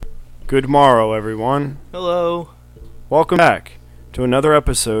Good morrow, everyone. Hello. Welcome back to another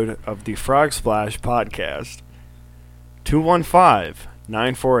episode of the Frog Splash Podcast.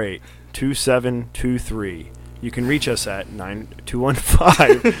 215-948-2723. You can reach us at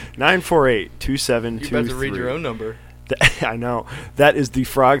 215-948-2723. You better to read your own number. I know. That is the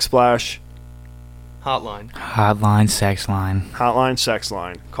Frog Splash Hotline, sex line. Hotline, sex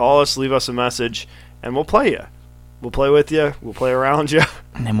line. Call us, leave us a message, and we'll play you. We'll play with you. We'll play around you.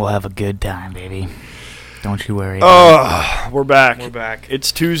 And then we'll have a good time, baby. Don't you worry. We're back. We're back.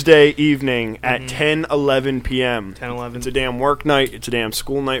 It's Tuesday evening at 10:11 p.m. 10:11. It's a damn work night. It's a damn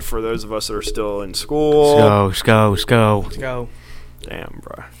school night for those of us that are still in school. Let's go. Let's go. Damn,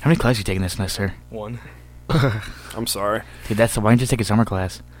 bro. How many classes you taking this semester? 1. I'm sorry. Dude, why didn't you take a summer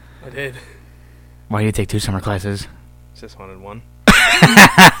class? I did. Why did you take 2 summer classes? Just wanted 1.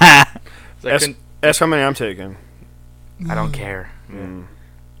 Ask how many I'm taking. I don't care.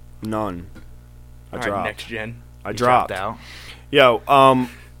 None. I All dropped. right, next gen. I dropped. Out. Yo,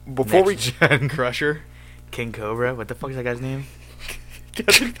 before Next Gen Crusher. King Cobra? What the fuck is that guy's name?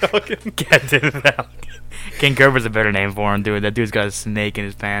 Captain Falcon. Captain Falcon. King Cobra's a better name for him, dude. That dude's got a snake in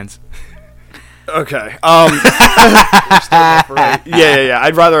his pants. Okay. Yeah.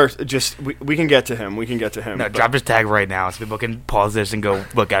 I'd rather just we can get to him. No, drop his tag right now so people can pause this and go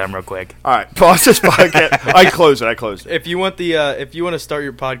look at him real quick. All right, pause this podcast. I closed it. If you want to start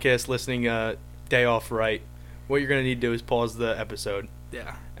your podcast listening day off right, what you're gonna need to do is pause the episode.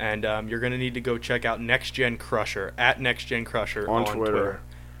 Yeah. And you're gonna need to go check out Next Gen Crusher at Next Gen Crusher on Twitter,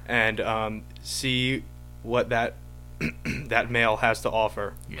 and see what that that male has to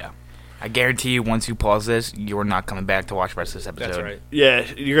offer. Yeah. I guarantee you, once you pause this, you're not coming back to watch the rest of this episode. That's right. Yeah,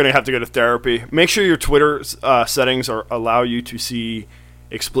 you're going to have to go to therapy. Make sure your Twitter settings allow you to see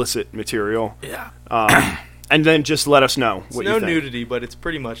explicit material. Yeah. And then just let us know what you think. No nudity, but it's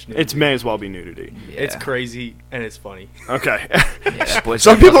pretty much nudity. It may as well be nudity. Yeah. It's crazy, and it's funny. Okay. Yeah.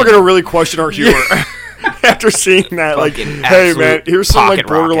 Some people are going to really question our humor after seeing that. Like, hey, man, here's some like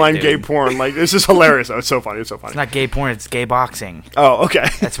borderline gay porn. Like, this is hilarious. Oh, it's so funny. It's not gay porn. It's gay boxing. Oh, okay.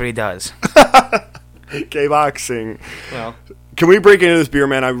 That's what he does. Gay boxing. Well, can we break into this beer,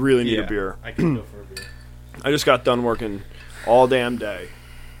 man? I really need a beer. I can go for a beer. I just got done working all damn day.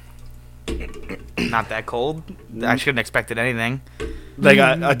 Not that cold. I shouldn't have expected anything. They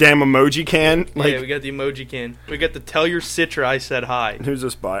got a damn emoji can. Yeah, we got the emoji can. We got the Tell Your Citra I Said Hi. Who's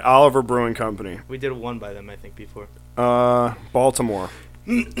this by? Oliver Brewing Company. We did one by them, I think, before. Baltimore.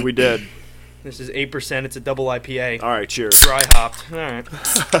 We did. This is 8%. It's a double IPA. All right, cheers. Dry hopped. All right.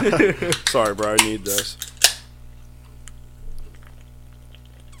 Sorry, bro. I need this.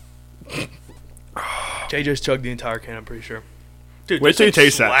 Jay just chugged the entire can, I'm pretty sure. Dude, Wait till you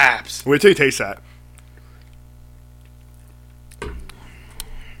taste slaps. that. Wait till you taste that.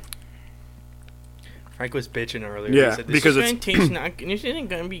 Frank was bitching earlier. Yeah, he said, because this isn't going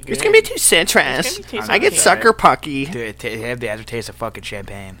to be good. It's gonna be too citrus. I get sucker pucky. Dude, it have the aftertaste of fucking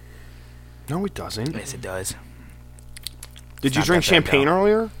champagne. No, it doesn't. Yes, it does. Did you not drink that bad, champagne though.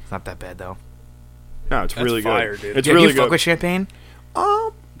 earlier? It's not that bad, though. No, it's That's really fire, good. dude. It's Dude, really you good. fuck with champagne? Dude,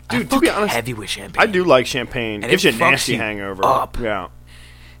 I to be fuck honest, heavy with champagne. I do like champagne. It And gives it you a fucks nasty you hangover. up. Yeah.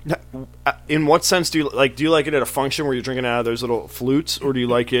 In what sense do you like? Do you like it at a function where you're drinking out of those little flutes, or do you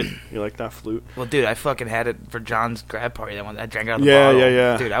like it? You like that flute? Well, dude, I fucking had it for John's grad party. That one, I drank it out of the Yeah, bottle.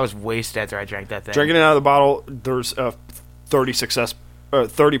 yeah. Dude, I was wasted after I drank that thing. Drinking it out of the bottle, there's a 30%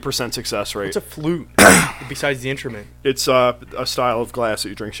 success rate. What's a flute besides the instrument? It's a style of glass that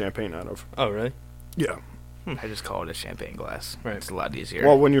you drink champagne out of. Oh, really? Yeah. I just call it a champagne glass. Right. It's a lot easier.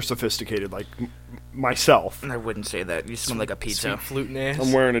 Well, when you're sophisticated, like myself, I wouldn't say that. You smell like a pizza. Sweet flute ass.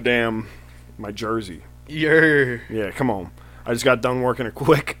 I'm wearing my jersey. Yeah. Yeah, come on. I just got done working a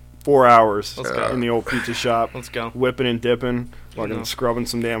quick 4 hours Let's go. in the old pizza shop. Let's go. Whipping and dipping, fucking know. scrubbing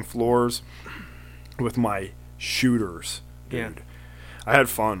some damn floors with my shooters. Dude. Yeah. I had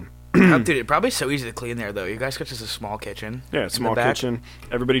fun. Oh, dude, it's probably so easy to clean there, though. You guys got just a small kitchen. Yeah, in small the back. kitchen.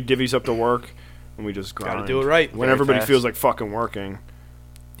 Everybody divvies up the work, and we just grind. Gotta do it right. When Very everybody fast. feels like fucking working.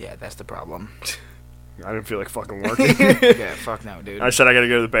 Yeah, that's the problem. I didn't feel like fucking working. Yeah, fuck no, dude. I said I gotta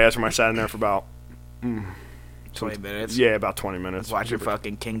go to the bathroom. I sat in there for about 20 minutes. Yeah, about 20 minutes. Watch your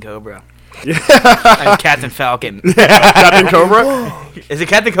fucking King Cobra. Yeah. And Captain Falcon. Captain Cobra? Is it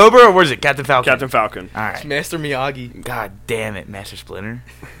Captain Cobra or was it Captain Falcon? Captain Falcon. All It's right. Master Miyagi. God damn it, Master Splinter.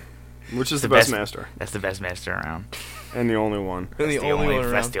 Which is The the best best- master. That's the best master around. And the only one. And the That's only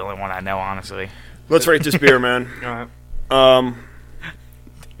one That's around. the only one I know, honestly. Let's rate this beer, man. All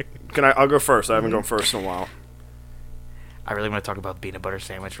right. I'll go first. I haven't gone first in a while. I really want to talk about the peanut butter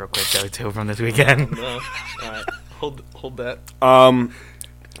sandwich real quick, though, too, from this weekend. No. All right. Hold that.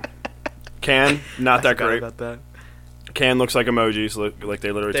 Can, not that great. About that. Can looks like emojis, look like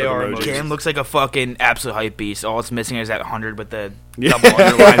they literally took emojis. Can looks like a fucking absolute hype beast. All it's missing is that 100 with the double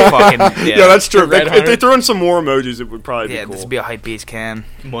underline fucking... Yeah, that's true. If they throw in some more emojis, it would probably be cool. Yeah, this would be a hype beast, Can.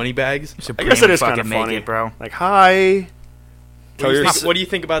 Money bags? I guess it is kind of funny. It, bro. Like, hi. What do you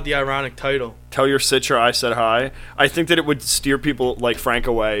think about the ironic title? Tell your Citra I said hi. I think that it would steer people like Frank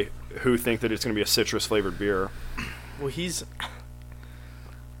away who think that it's going to be a citrus-flavored beer. Well, he's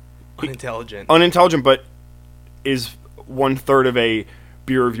unintelligent. Unintelligent, but is 1/3 of a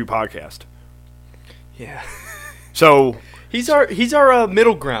beer review podcast. Yeah. So he's our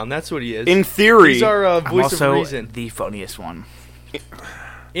middle ground. That's what he is. In theory, he's our voice of reason. The funniest one.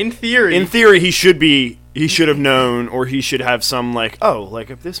 In theory, he should have known, or he should have some if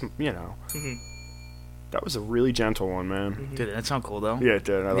this, Mm-hmm. That was a really gentle one, man. Mm-hmm. Dude, that sounds cool though. Yeah, it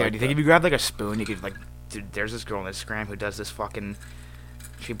did. Do you think if you grab like a spoon, you could dude, there's this girl on Instagram who does this fucking,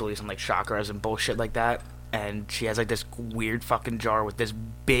 she believes in like chakras and bullshit like that, and she has like this weird fucking jar with this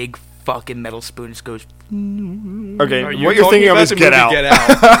big fucking metal spoon. Just goes. Okay, what you're thinking of is Get Out.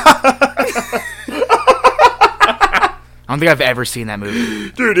 I don't think I've ever seen that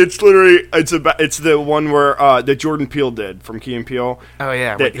movie. Dude, it's literally it's the one where that Jordan Peele did from Key and Peele. Oh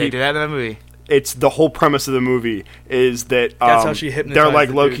yeah, they do that in that movie. It's the whole premise of the movie is that that's how she hypnotized. They're like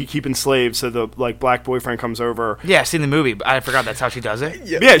the low-key dude. keeping slaves, so the black boyfriend comes over. Yeah, I've seen the movie, but I forgot that's how she does it.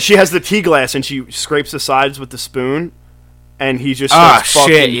 Yeah, she has the tea glass and she scrapes the sides with the spoon, and he just starts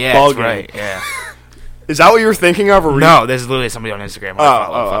fucking yeah, bugging. That's right. Yeah. Is that what you're thinking of? Or No, there's literally somebody on Instagram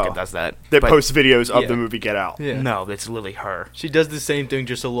fucking does that. That posts videos of the movie Get Out. Yeah. No, it's literally her. She does the same thing,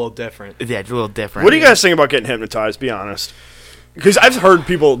 just a little different. Yeah, it's a little different. What do you guys think about getting hypnotized? Be honest. Because I've heard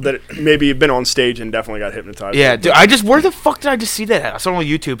people that maybe have been on stage and definitely got hypnotized. Yeah, dude, where the fuck did I just see that at? I saw on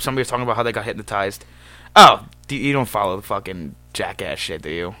YouTube somebody was talking about how they got hypnotized. Oh, you don't follow the fucking jackass shit, do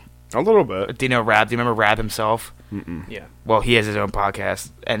you? A little bit. Do you know Rab? Do you remember Rab himself? Mm-mm. Yeah. Well, he has his own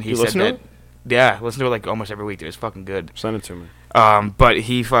podcast, and he said listen to that. it? Yeah, listen to it like almost every week, dude. It's fucking good. Send it to me. But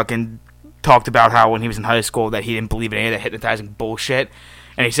he fucking talked about how when he was in high school that he didn't believe in any of that hypnotizing bullshit,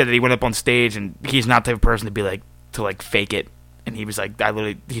 and he said that he went up on stage and he's not the type of person to be like to fake it. And he was like,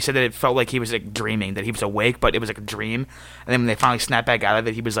 he said that it felt like he was like dreaming, that he was awake, but it was like a dream. And then when they finally snapped back out of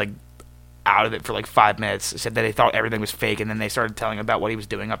it, he was like out of it for like 5 minutes. He said that they thought everything was fake, and then they started telling him about what he was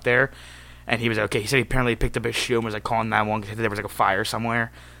doing up there. And he was like, okay. He said he apparently picked up his shoe and was like calling 911 because there was like a fire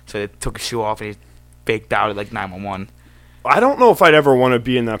somewhere. So they took his shoe off and he faked out at like 911. I don't know if I'd ever want to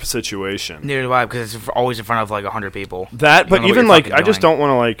be in that situation. Neither do I, because it's always in front of like 100 people. That, but even like, I just don't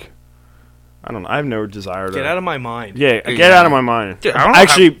want to I don't know. I have no desire to get out of my mind. Yeah, get out of my mind. Dude, I don't know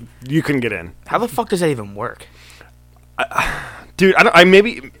actually, you couldn't get in. How the fuck does that even work? Dude,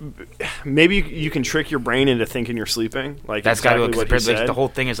 maybe you can trick your brain into thinking you're sleeping. Like that's exactly got to what he said. The whole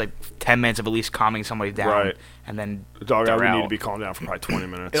thing is like 10 minutes of at least calming somebody down, right? And then Dog, I would need to be calmed down for probably 20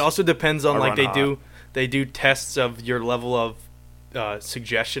 minutes. It also depends on they do tests of your level of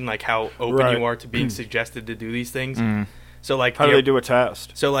suggestion, like how open you are to being suggested to do these things. Mm. So like, how do they do a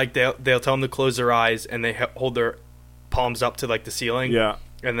test? So like they'll tell them to close their eyes and they hold their palms up to like the ceiling. Yeah.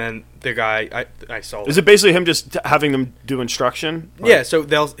 And then the guy I saw. Is it basically him just having them do instruction? Yeah. So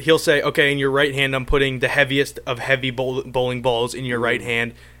he'll say, okay, in your right hand, I'm putting the heaviest of heavy bowling balls in your right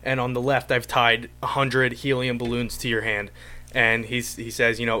hand, and on the left, I've tied 100 helium balloons to your hand. And he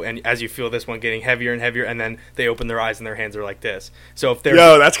says, and as you feel this one getting heavier and heavier, and then they open their eyes and their hands are like this. So if they're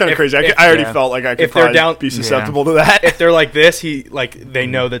that's kind of crazy. I already felt like I could probably be susceptible to that. If they're like this, they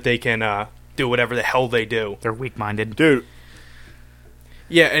know that they can do whatever the hell they do. They're weak-minded, dude.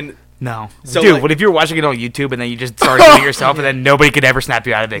 Yeah, and no, so dude. What if you're watching it on YouTube and then you just start doing it yourself, and then nobody could ever snap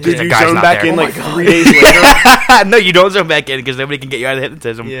you out of it because the guy's not there? Did you zone back in 3 days later? No, you don't zone back in because nobody can get you out of the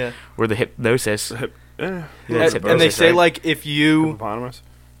hypnotism. Yeah, or the hypnosis. And they say like if you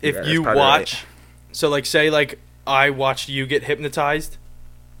watch, so like say like I watched you get hypnotized,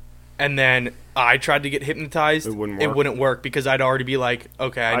 and then I tried to get hypnotized, it wouldn't work because I'd already be like,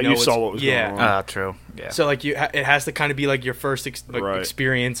 okay, I know you saw what was going on. True. Yeah. So like it has to kind of be like your first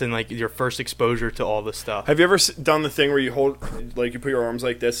experience and like your first exposure to all this stuff. Have you ever done the thing where you hold, like you put your arms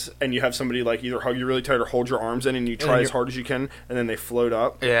like this, and you have somebody like either hug you really tight or hold your arms in, and you try as hard as you can, and then they float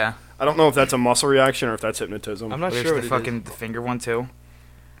up? Yeah. I don't know if that's a muscle reaction or if that's hypnotism. I'm not sure. The finger one too.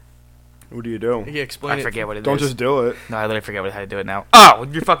 What do you do? Yeah, explain I forget what it is. Don't just do it. No, I literally forget how to do it now. Oh,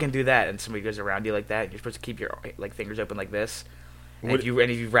 you fucking do that, and somebody goes around you like that. You're supposed to keep your fingers open like this, and if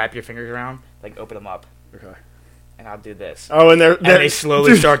you wrap your fingers around, open them up. Okay. And I'll do this. Oh, and they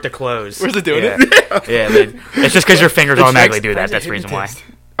slowly start to close. Where's it doing it? It's just because your fingers automatically do that. That's the reason why.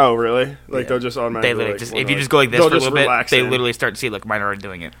 Oh, really? They'll just automatically. They literally if you just go like this for a little bit, they literally start to see. Look, mine are already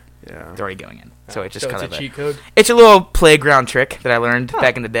doing it. Yeah. It's already going in. So it's just So kind it's of a cheat code? It's a little playground trick that I learned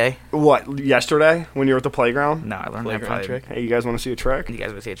back in the day. What, yesterday when you were at the playground? No, I learned that Playground probably. trick? Hey, you guys want to see a trick? You guys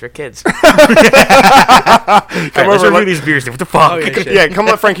want to see a trick, kids? Come Let's over. review these beers. What the fuck? Oh, yeah, shit. Yeah, come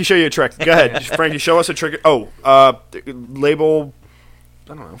let Frankie show you a trick. Go ahead, Frankie. Show us a trick. Oh, label.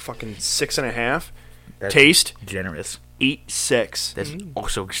 I don't know, fucking 6.5. That's Taste generous. eat 6. That's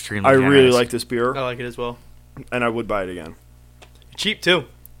also extremely. I generous. really like this beer, I like it as well. and I would buy it again. Cheap too.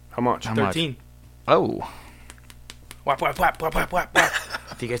 How much? How much? 13. Oh, Whap whap whap whap whap whap whap.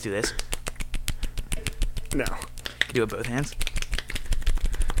 do you guys do this? No. Can you do it with both hands?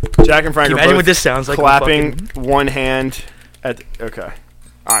 Jack and Frank Can you are imagine both what this sounds like? clapping one hand at. Okay.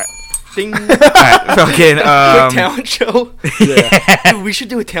 All right. Ding. Alright, fucking. Quick talent show. Yeah. Dude, we should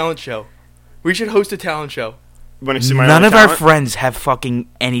do a talent show. We should host a talent show. When I see my None own of our talent? friends have fucking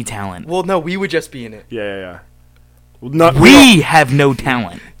any talent. Well, no, we would just be in it. Yeah. Well, not, We have no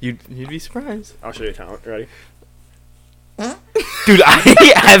talent. You'd be surprised. I'll show you talent. Ready? Dude,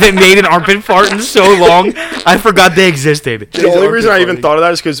 I haven't made an armpit fart in so long, I forgot they existed. The only armpit reason I even farting. thought of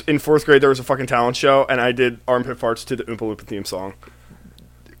that is because in 4th grade there was a fucking talent show, and I did armpit farts to the Oompa Loompa theme song.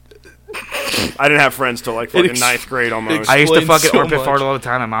 I didn't have friends till like fucking 9th grade almost. I used to Explains fucking so armpit much. fart all the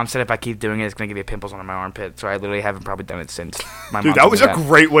time. My mom said if I keep doing it, it's going to give me pimples on my armpit, so I literally haven't probably done it since my mom Dude, that told was me a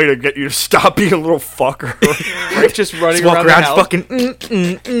great way to get you to stop being a little fucker. Like just running Just walk around, around the house.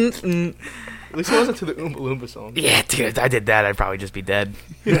 fucking. At least it wasn't to the Oompa Loompa song. Yeah, dude, if I did that, I'd probably just be dead.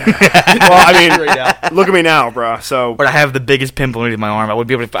 Well, I mean, Straight out. look at me now, bro. So, But I have the biggest pimple underneath my arm. I would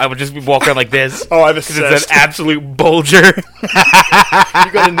be able to. I would just be walking around like this. oh, I have a Because it's cyst. an absolute bulger.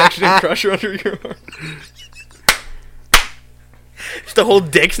 You got a next-gen crusher under your arm. Just the whole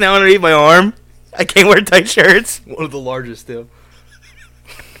dick's now underneath my arm. I can't wear tight shirts. One of the largest, too.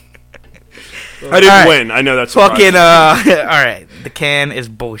 I didn't Alright. win. I know that's Fucking, alright. The can is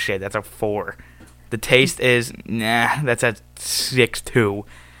bullshit. That's a 4. The taste is, nah, that's at 6.2.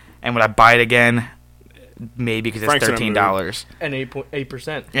 And would I buy it again? Maybe because it's Frank's in a mood. $13. And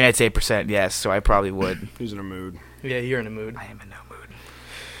 8%. Yeah, it's 8%, yes, so I probably would. He's in a mood. Yeah, you're in a mood. I am in no mood.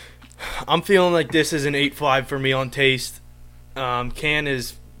 I'm feeling like this is an 8.5 for me on taste. Can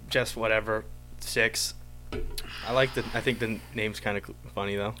is just whatever, 6. I think the name's kind of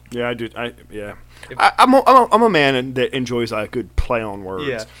funny though. Yeah, I do. Yeah. If- I'm a man that enjoys a good play on words.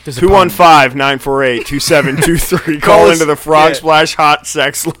 Yeah. 215-948-2723. Call us- into the Frog yeah. Splash Hot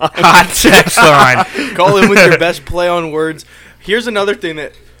Sex Line. Hot sex line. Call in with your best play on words. Here's another thing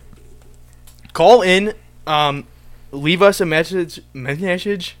that call in. Leave us a message.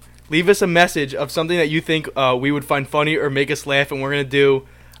 Leave us a message of something that you think we would find funny or make us laugh, and we're gonna do.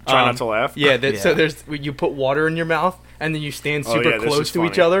 Try not to laugh. Yeah, so Yeah. there's you put water in your mouth, and then you stand Oh, super yeah, this close is to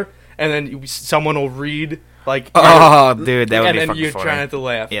each funny. other, and then someone will read like. Oh, dude, that would and be then fucking you're funny. trying not to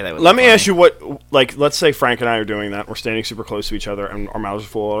laugh. Yeah, that would Let be me funny. ask you what, like, let's say Frank and I are doing that. We're standing super close to each other, and our mouths are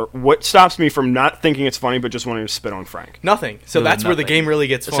full. What stops me from not thinking it's funny, but just wanting to spit on Frank? Nothing. So Dude, that's where the nothing. game really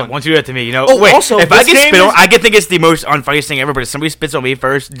gets So fun. once you do that to me, you know. Oh, wait, also, if I this get game spit on, is- I can think it's the most unfunniest thing ever. But if somebody spits on me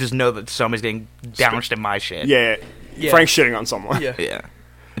first, just know that somebody's getting doused in my shit. Yeah, Yeah. Frank's shitting on someone. Yeah. Yeah.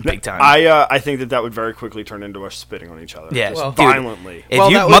 Big time. I think that would very quickly turn into us spitting on each other. Yeah, Just well, dude, violently. If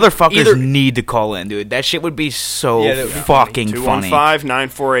Well, you that would motherfuckers either- need to call in, dude, that shit would be so Yeah, that would be fucking funny.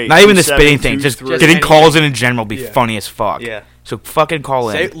 215-948. Not even the spitting thing, just Just getting anything. calls in general would be Yeah. funny as fuck. Yeah. So fucking call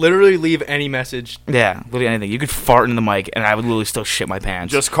in. Literally leave any message. Yeah, literally anything. You could fart in the mic, and I would literally still shit my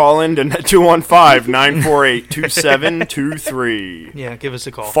pants. Just call in to 215-948-2723. Yeah, give us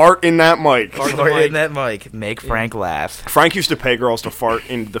a call. Fart in that mic. Fart in the fart mic. in that mic. Make Frank laugh. Frank used to pay girls to fart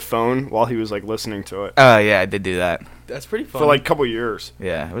in the phone while he was like listening to it Oh yeah, I did do that. That's pretty fun. for like a couple years.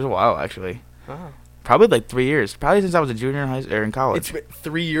 Yeah, it was a while actually. Oh. Probably like 3 years. Probably since I was a junior in high or in college. It's been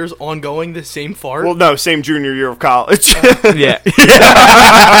 3 years ongoing, the same fart. Well, no, same junior year of college. Yeah.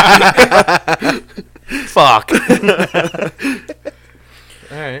 Fuck.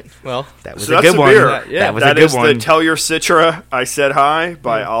 All right. Well, That was So a that's good a one. beer. Yeah, That was That a good is one. the Tell Your Citra I Said Hi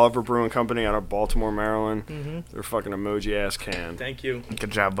by Oliver Brewing Company out of Baltimore, Maryland. They're fucking emoji ass can. thank you.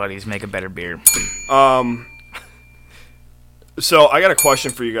 Good job, buddies. Make a better beer. So I got a question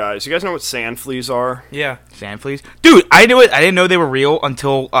for you guys. You guys know what sand fleas are? Yeah. Sand fleas, dude. I knew it. I didn't know they were real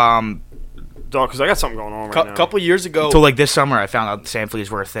until Dog, because I got something going on right now. Couple years ago. until like this summer. I found out sand fleas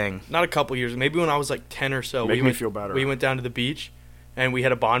were a thing. Not a couple years. Maybe when I was like 10 or so. Make me feel better. We went down to the beach, and we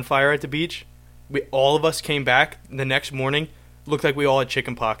had a bonfire at the beach. All of us came back the next morning. Looked like we all had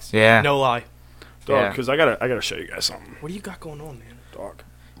chicken pox. Yeah. No lie. Dog, Yeah. because I gotta show you guys something. What do you got going on, man? Dog.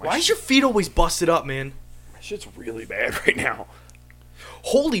 Why is your feet always busted up, man? My shit's really bad right now.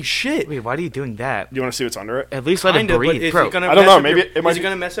 Holy shit! Wait, why are you doing that? You want to see what's under it? At least let it Kinda, but breathe, is bro. it gonna I don't mess know, up maybe your- it might is it be-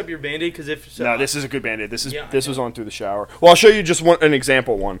 gonna mess up your Band-Aid? Because if so, No, this is a good Band-Aid. This Yeah, was on through the shower. Well, I'll show you just an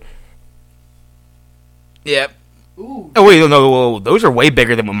example one. Yep. Ooh. Oh wait, no, those are way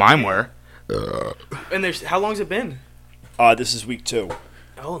bigger than what mine were. And there's how long's it been? This is week 2.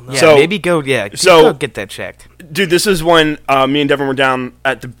 Oh no. Yeah, So- maybe go. Yeah, so- go get that checked. Dude, this is when me and Devin were down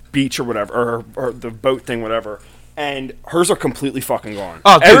at the beach or whatever, or the boat thing, whatever. And hers are completely fucking gone.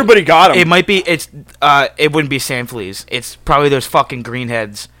 Oh, dude, everybody got them. It might be. It wouldn't be sand fleas. It's probably those fucking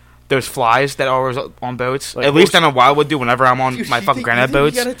greenheads. Those flies that are always on boats. Like At least I horse- know Wildwood do whenever I'm on Dude, my you fucking think- granite you think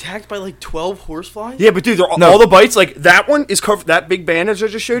boats. You got attacked by like 12 horseflies? Yeah, but dude, they're No. all the bites. Like that one is covered. That big bandage I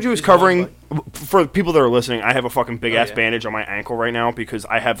just showed you is covering. For people that are listening, I have a fucking big ass yeah. bandage on my ankle right now because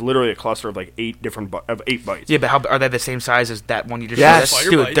I have literally a cluster of like 8 bites. Yeah, but how are they the same size as that one you just Yes. showed us? Spider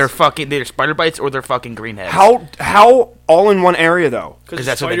Dude, bites. they're fucking. They're spider bites or they're fucking greenheads. How all in one area though? Because the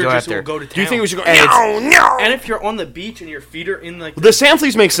that's what they spider go just after. will go to town. Do you think we should go? And No. And if you're on the beach and your feet are in like The sand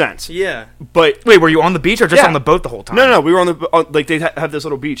fleas make sense, yeah. but Wait, were you on the beach or just Yeah. on the boat the whole time? no, we were like they have this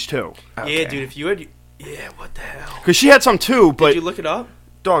little beach too. Okay. Yeah, dude, if you had yeah, what the hell? Because she had some too, but Did you look it up?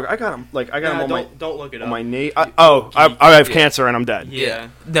 dog, I got them. Like I got them Nah, on don't look it up. my knee. I have cancer and I'm dead. Yeah.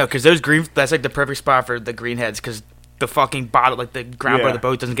 No, because those green. That's like the perfect spot for the greenheads because the fucking bottom, like the ground Yeah. where the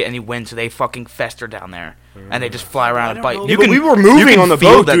boat doesn't get any wind, so they fucking fester down there, and they just fly around and don't bite. know. You But can, we were you moving can on the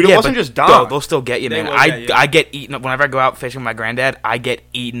feel boat, dude. It yeah, wasn't but just dying. They'll still get you, They man. will get you. I get eaten whenever I go out fishing with my granddad. I get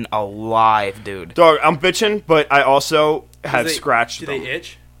eaten alive, dude. Dog, I'm bitching, but I also have scratched Do them. they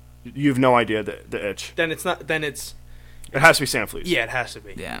itch? You have no idea the itch. Then it's not. Then it's It has to be sand fleas. yeah. It has to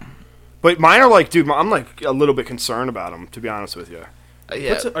be. Yeah, But mine are like, dude, I'm like a little bit concerned about them, to be honest with you.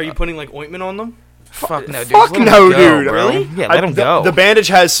 yeah. Are you putting like ointment on them? Fuck no, dude. Fuck Just let 'em no, go, dude. bro. Really? Yeah, let them go. The bandage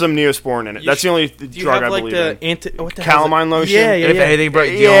has some Neosporin in it. You That's the only Do you drug have I like believe the in. anti? What the hell? Calamine lotion? Yeah, yeah, if yeah. anything, bro,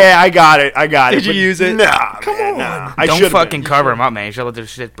 Yeah, I got it. Did you but use it? Nah, Come man, on. nah. I don't should've fucking been. cover them up, man. You should let this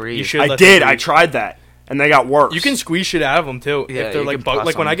shit breathe. You should. I let them did. I breathe. tried that, and they got worse. You can squeeze shit out of them too. Yeah, if they're you like can bug, pus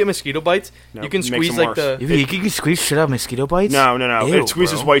like when them. I get mosquito bites, No, you can it makes squeeze them like worse. the. You can squeeze shit out of mosquito bites? No. Ew, It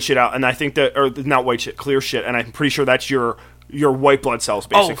squeezes bro. white shit out, and I think that, or not white shit, clear shit, and I'm pretty sure that's your white blood cells,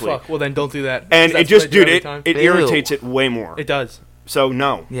 basically. Oh fuck! Well then, don't do that. And That's it just, what I do dude, every it time. it Ew. irritates it way more. It does. So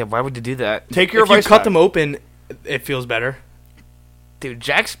no, Yeah, why would you do that? take your If you advice. cut back. them open, it feels better. Dude,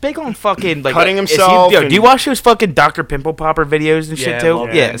 Jack's big on fucking like Cutting is he- himself Yo, and- do you watch those fucking Dr. Pimple Popper videos and Yeah, shit I too?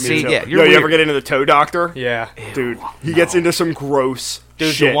 love Yeah, that. Me see, too. yeah, Yo, you weird. ever get into the toe doctor? Yeah. Dude, he gets into some gross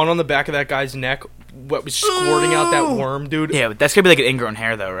Dude, shit. the one on the back of that guy's neck, what was squirting out that worm, dude. Yeah, but that's gonna be like an ingrown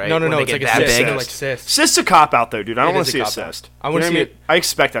hair though, right? No, When they it's get like a that cyst. big. They're like cysts. Cysts a cop out though, dude. I don't It want is to a see a cop out. cyst. I wanna You know see what it. I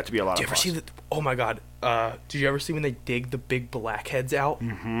expect that to be a lot Did you of ever fuss. see the? Oh my god. Did you ever see when they dig the big blackheads out?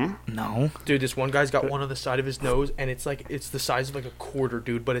 No. Dude, this one guy's got one on the side of his nose, and it's the size of like a quarter,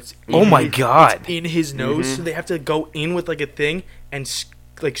 dude. But it's Oh in my his- God. it's in his nose. So they have to go in with like a thing and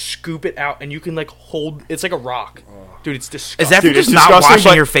like scoop it out, and you can like hold. It's like a rock, dude. It's disgusting. Is that Dude, for just it's not disgusting, washing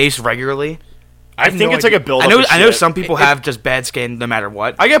but- your face regularly? I have think no it's like idea. a buildup. I know of some shit. people have just bad skin no matter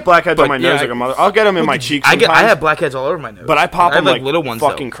what. I get blackheads But on my yeah, nose like a mother. I'll get them in my cheeks. I Sometimes, have blackheads all over my nose. but I pop have them like little ones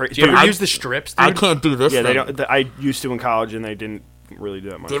fucking though. crazy. Do you Dude, ever I use the strips, dude? I can't do this. Yeah, they thing. don't. I used to in college, and they didn't really do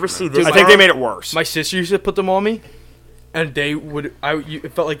that much. Do you ever for see me. this? I think they made it worse. My sister used to put them on me, and they would.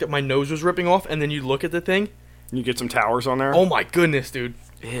 It felt like that my nose was ripping off, and then you look at the thing. You get some towers on there. Oh my goodness, dude!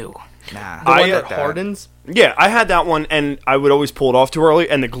 Ew. Nah. The I one get that hardens. Yeah, I had that one, and I would always pull it off too early,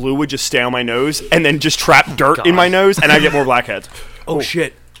 and the glue would just stay on my nose, and then just trap dirt in my nose, and I get more blackheads. Oh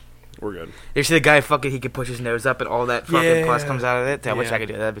shit! We're good. You see the guy fucking he could push his nose up and all that fucking Yeah. pus comes out of it? I wish Yeah. I could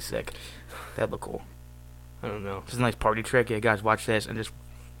do that. That'd be sick. That'd look cool. I don't know. This is a nice party trick. Yeah, guys, watch this and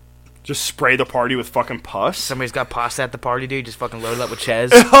Just spray the party with fucking pus. somebody's got pasta at the party, dude. Just fucking load it up with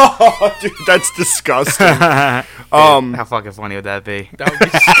Ches. Oh, dude, that's disgusting. How fucking funny would that be? That would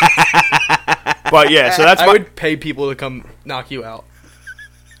be But yeah, so that's I my. would pay people to come knock you out.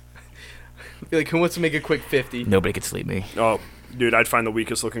 Be like, who wants to make a quick 50? Nobody could sleep me. Oh, dude, I'd find the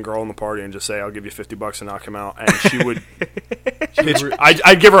weakest looking girl in the party and just say, "I'll give you $50 to knock him out," and she would.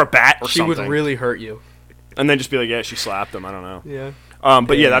 I'd give her a bat or She something, would really hurt you. and then just be like, "Yeah, she slapped him." I don't know. Yeah.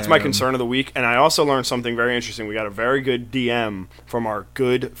 But yeah, that's my Damn. concern of the week. And I also learned something very interesting. We got a very good DM from our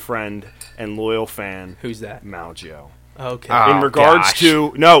good friend and loyal fan, Who's that? Malgio. Okay. Ah. In Oh, regards gosh.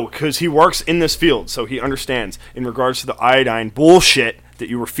 to, no, because he works in this field, so he understands. In regards to the iodine bullshit that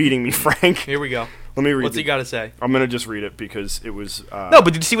you were feeding me, Frank, Here we go. Let me read. What's he got to say? I'm gonna just read it because it was. No, but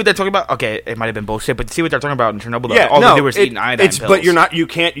did you see what they're talking about? Okay, it might have been bullshit, but did you see what they're talking about in Chernobyl? Though? Yeah, all they do was eating iodine pills. But you're not. You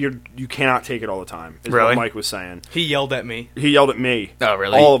can't. You cannot take it all the time. Is really? What Mike was saying. He yelled at me. He yelled at me. Oh,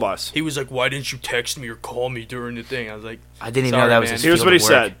 really? All of us. He was like, "Why didn't you text me or call me during the thing?" I was like, I didn't even know that was his Here's what he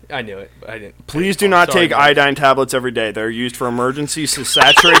said. I knew it, but I didn't. Please do not take iodine tablets every day. They're used for emergencies to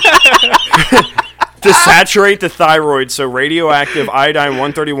saturate to saturate the thyroid so radioactive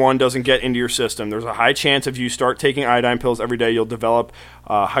iodine-131 doesn't get into your system. There's a high chance if you start taking iodine pills every day, you'll develop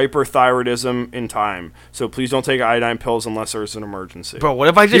hyperthyroidism in time. So please don't take iodine pills unless there's an emergency. Bro, what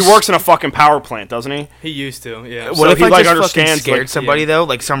if I just... He works in a fucking power plant, doesn't he? He used to, yeah. What So if he, I like, just understands, fucking scared like, somebody, though?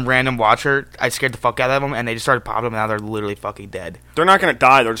 Like, some random watcher, I scared the fuck out of them, and they just started popping them, and now they're literally fucking dead. They're not going to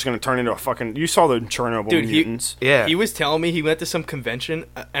die. They're just going to turn into a fucking... You saw the Chernobyl Dude, mutants. Yeah. He was telling me he went to some convention,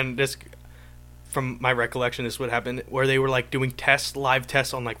 and this... From my recollection, this would happen where they were like doing live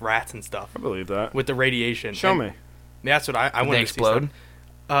tests on like rats and stuff I believe that. with the radiation. Show me. That's what I Did wanted they to explode?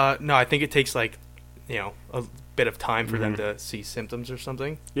 see. No, I think it takes like, a bit of time for them to see symptoms or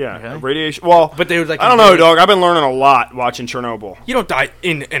something. Yeah, Okay. radiation. Well, But they would like. I don't know, dog. I've been learning a lot watching Chernobyl. You don't die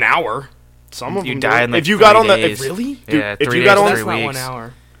in an hour. Some of You them die do. in, like, if you got 3 on the days. Really? Dude, Yeah, if 3 you got days, on That's 3 not weeks. 1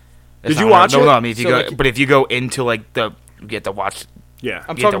 hour. It's Did you not watch no, it? No, I mean, if you So, go, like- but if you go into like you get to watch. Yeah.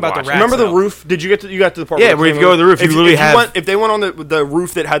 I'm You talking get to about the watch it. rats. Remember the though. roof? Did you get to the part? Yeah, where if you go to the roof, you literally have- if they went on the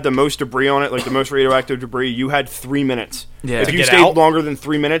roof that had the most debris on it, like the most radioactive debris, you had 3 minutes. Yeah. If To you get stayed out? longer than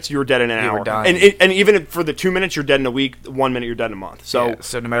 3 minutes, you were dead in an You were hour. dying. And even for the 2 minutes, you're dead in a week. 1 minute, you're dead in a month. So. Yeah,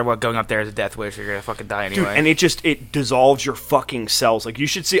 so no matter what, going up there is a death wish. You're gonna fucking die anyway. Dude, and it dissolves your fucking cells. Like you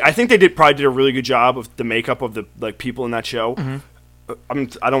should see. I think they probably did a really good job of the makeup of the like people in that show.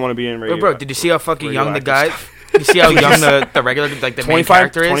 I don't want to be in radio. Bro, did you see how fucking young the guy? radioactive You see how young the regular like the main 25,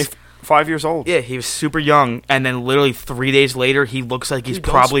 character is? 25 years old. Yeah, he was super young, and then literally 3 days later, he looks like he's Dude,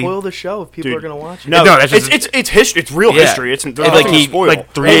 probably don't spoil the show if people Dude, are gonna watch it. No, No, that's just- it's history. It's real Yeah. history. It's And, like he spoil.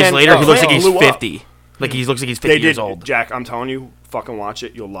 like 3 And days then later, he looks like Plant he's blew up. 50. Like he looks like he's 50 They years did, old. Jack. I'm telling you, fucking watch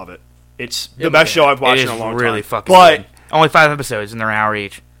it. You'll love it. It's Yeah, the best man. show I've watched It in is a long really time. fucking But good. Only 5 episodes, and they're an hour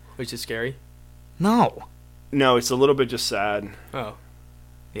each. Which is scary. No. no, it's a little bit just sad. Oh,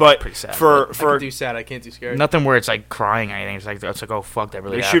 Yeah, But pretty sad. for I can do sad. I can't do scary. nothing where it's like crying or anything. It's like oh fuck, that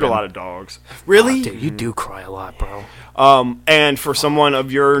really they happened. shoot a lot of dogs. Really? Dude, you do cry a lot, bro. And for someone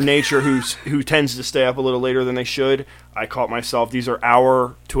of your nature who tends to stay up a little later than they should, I caught myself. These are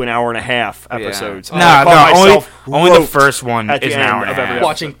hour to an hour and a half episodes. Yeah. And I caught myself only the roped first one at the is an end hour and of a every half.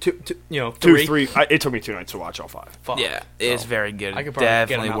 Watching Two, three. three. It took me 2 nights to watch all 5. Fuck. Yeah, it's very good. I could probably get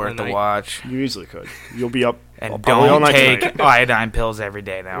Definitely them out worth in the a night. watch. You easily could. You'll be up. And probably all don't night take tonight. iodine pills every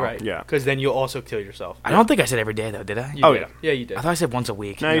day now. Right. Yeah. Because then you'll also kill yourself. I don't think I said every day though, did I? You Oh, did. yeah. Yeah, you did. I thought I said once a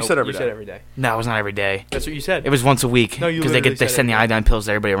week. No, you Nope, said every you day. said every day. No, it was not every day. That's what you said. It was once a week No, you because literally they said send the every day. iodine pills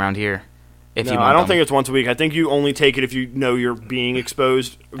to everybody around here. If you No, want I don't them. think it's once a week. I think you only take it if you know you're being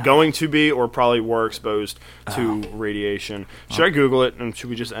exposed, going to be, or probably were exposed to radiation. Should I Google it, and should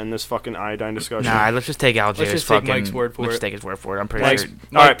we just end this fucking iodine discussion? Nah, let's just take Algiers. Let's just take fucking, Mike's word for let's it. just take his word for it. I'm pretty Thanks. sure.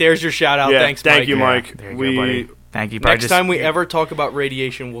 Mike, All right. there's your shout out. Yeah, Thanks, thank Mike. you, Mike. There you go, buddy. Thank you. Next time we ever talk about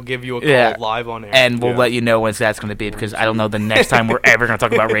radiation, we'll give you a call Yeah. live on air. and we'll Yeah. let you know when that's going to be because I don't know the next time we're ever going to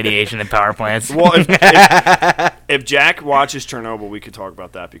talk about radiation and power plants. Well, if Jack watches Chernobyl, we could talk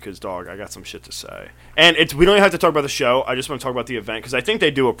about that because, dog, I got some shit to say. And we don't even have to talk about the show. I just want to talk about the event because I think they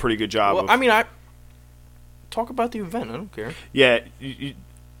do a pretty good job. well, I mean, talk about the event. I don't care. Yeah. Don't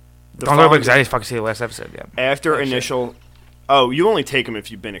talk about it because I didn't fucking see the last episode yet. After Oh, shit. initial... Oh, you only take them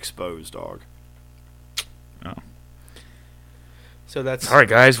if you've been exposed, dog. So that's All right,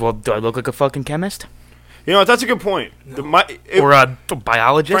 guys. Well, do I look like a fucking chemist You know what? That's a good point. or a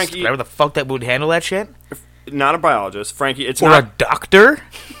biologist? Frankie- Whatever the fuck that would handle that shit. Not a biologist. Frankie, it's Or not... a doctor?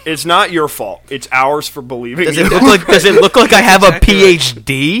 It's not your fault. It's ours for believing Does you. it look like? Does it look like I have a Exactly right.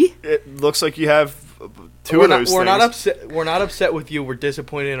 PhD? It looks like you have two we're of not, those we're things. not upset. We're not upset with you. We're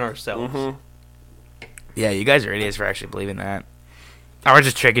disappointed in ourselves. Mhm. Yeah, you guys are idiots for actually believing that. I was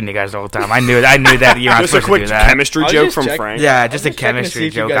just tricking you guys the whole time. I knew that you're not Just a supposed to quick do that. chemistry I was joke just from checking- Frank. Yeah, I just was a just checking to see chemistry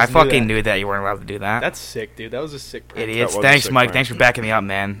if you joke. guys I knew fucking that. knew that you weren't allowed to do that. That's sick, dude. That was a sick prank. Idiots. That was a Thanks, sick Mike. prank. Thanks for backing me up,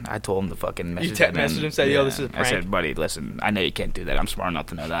 man. I told him to fucking message You him. messaged him, said, "Yo, this is a I prank." said, buddy, listen, I know you can't do that. I'm smart enough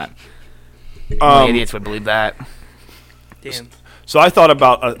to know that. Um, Only idiots would believe that. Damn. So I thought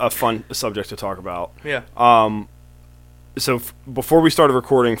about a fun subject to talk about. Yeah. So before we started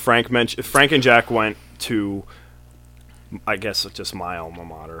recording, Frank and Jack went to, I guess, just my alma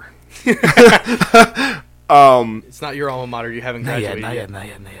mater. It's not your alma mater. You haven't Not yet, graduated not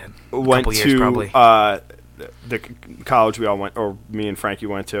yet. yet, not yet. Went Couple years, to probably. the college we all went, or me and Frankie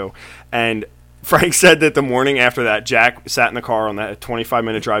went to, and Frank said that the morning after that, Jack sat in the car on that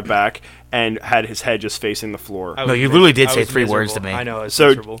 25-minute drive back and had his head just facing the floor. I No, was you mis- literally did I say was 3 words miserable. to me. I know, I was So-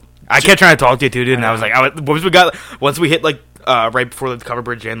 miserable. I kept trying to talk to you, dude, and I was know. like, once we hit like right before the cover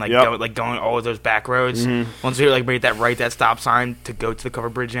bridge in, like Yep. going all of those back roads. Once we like made that stop sign to go to the cover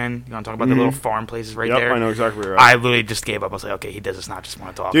bridge in, you want to talk about the little farm places right Yep, there? I know exactly where you're I at. literally just gave up. I was like, okay, he does not just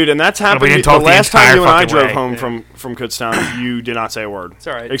want to talk. Dude, and that's we happened. didn't The talk the last time entire you and I fucking drove way. home from Kutztown, you did not say a word. It's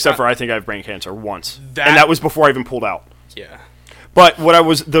all right. Except for I think I have brain cancer once. That- And that was before I even pulled out. Yeah. But what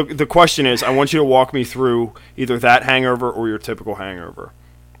the question is, I want you to walk me through either that hangover or your typical hangover.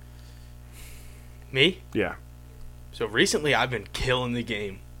 Me? Yeah. So recently I've been killing the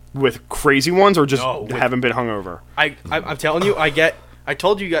game. With crazy ones or just No, with- haven't been hungover? I'm telling you, I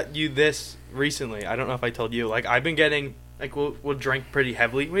told you this recently. I don't know if I told you. Like, I've been getting, like, we'll drink pretty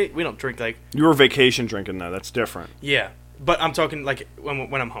heavily. We don't drink, like, You were vacation drinking though. That's different. yeah. But I'm talking, like,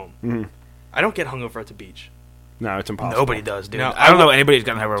 when I'm home. Mhm. I don't get hungover at the beach. No, it's impossible. Nobody does, dude. No, I don't I know would- anybody who's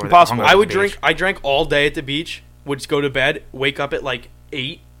gotten hungover. impossible. I drank all day at the beach, would just go to bed, wake up at, like,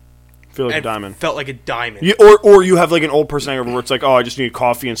 8, Feel like a and diamond. felt like a diamond. You, or you have like an old person hangover where it's like, oh, I just need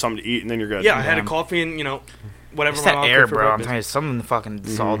coffee and something to eat, and then you're good. Yeah, I had a Yeah. coffee and, whatever It's my that mom air, cooked for bro. I'm breakfast. telling you, something fucking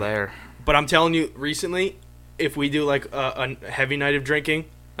it's all there. But I'm telling you, recently, if we do like a heavy night of drinking,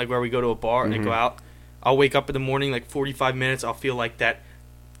 like where we go to a bar and go out, I'll wake up in the morning, like 45 minutes. I'll feel like that,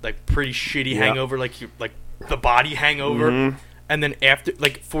 like pretty shitty Yeah. hangover, like the body hangover. And then after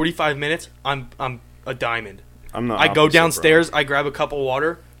like 45 minutes, I'm a diamond. I'm not. I go opposite, bro. downstairs, I grab a cup of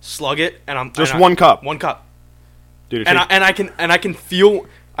water, slug it, and I'm Just and one cup. One cup. Dude, And I can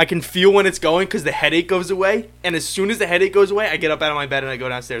feel when it's going because the headache goes away. And as soon as the headache goes away, I get up out of my bed and I go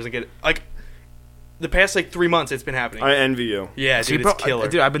downstairs and get like the past like 3 months it's been happening. I envy you. Yeah, See, dude, bro, it's killer.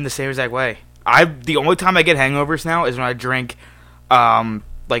 dude, I've been the same exact way. The only time I get hangovers now is when I drink,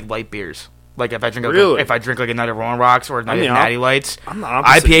 like light beers. Like if I drink, Really? if I drink like a night of Rolling Rocks or a night the of op- Natty Lights. I'm the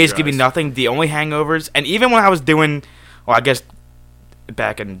opposite of you IPAs give me guys. nothing. The only hangovers, and even when I was doing, well, I guess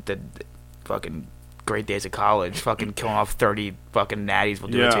back in the fucking great days of college, fucking killing off 30 fucking natties will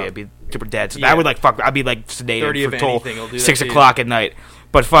do it to Yeah. you. I'd be super dead. So Yeah. that would like fuck. I'd be like 30 sedated of for till anything will do that 6 to you. o'clock at night.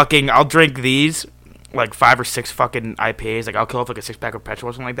 But fucking, I'll drink these like 5 or 6 fucking IPAs. Like I'll kill off like a 6-pack of petrol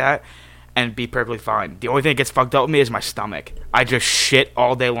or something like that, and be perfectly fine. The only thing that gets fucked up with me is my stomach. I just shit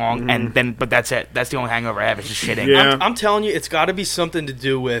all day long, but that's it. That's the only hangover I have. It's just shitting. Yeah. I'm telling you, it's got to be something to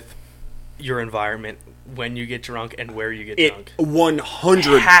do with your environment when you get drunk and where you get It drunk.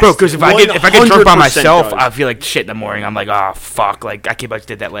 100. Bro, because if I get drunk by 100% myself, does. I feel like shit in the morning. I'm like, oh fuck, like I can't believe I just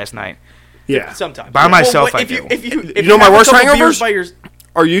did that last night. Yeah. Sometimes By myself, Well, I if you do. if you You know my have a worst couple hangovers? beers by your,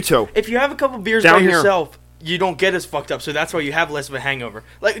 Are you two? if you have a couple beers Down by here. yourself, you don't get as fucked up. So that's why you have less of a hangover.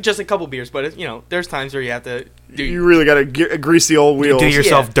 Like just a couple beers, but there's times where you have to do. You really got to grease the old wheels. Do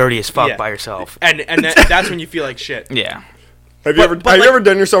yourself Yeah. dirty as fuck Yeah. by yourself. and that's when you feel like shit. Yeah. Have you but like- ever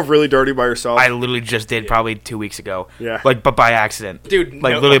done yourself really dirty by yourself? I literally just did probably 2 weeks ago. Yeah. Like, but by accident. Dude,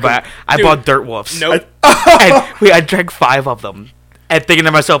 Like, no, literally okay. I Dude, bought Dirt Wolves. Nope. And I drank 5 of them. And thinking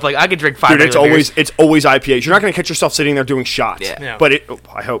to myself, like, I could drink 5 Dude, it's regular beers. always IPAs. You're not going to catch yourself sitting there doing shots. Yeah. No. But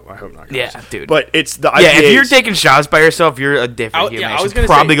I hope not. Guys. Yeah, dude. But it's the IPAs. Yeah, if you're taking shots by yourself, you're a different human. I You was should gonna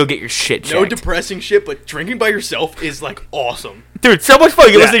probably say, go get your shit No checked. depressing shit, but drinking by yourself is like awesome. Dude, so much fun.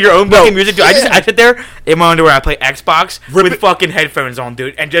 You Yeah. listen to your own No. fucking music, dude. Yeah. I sit there in my underwear, I play Xbox Rip with it- fucking headphones on,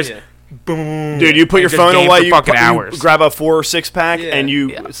 dude, and just Yeah. boom. Dude, you put and your just phone game away, for you, fucking you hours. grab a 4 or 6 pack, Yeah. and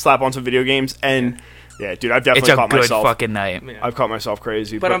you Yeah. slap on some video games, and yeah, dude, I've It's definitely a caught good myself. fucking night. Yeah. I've caught myself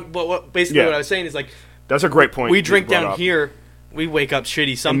crazy. But basically Yeah. what I was saying is like that's a great point. we you drink brought down up. here, we wake up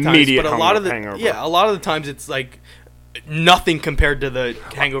shitty sometimes, Immediate but a lot of the hangover. a lot of the times it's like nothing compared to the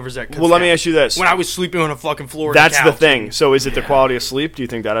hangovers that. Well, let me ask you this: When I was sleeping on a fucking floor, that's on the couch, thing. So, is it the quality of sleep? Do you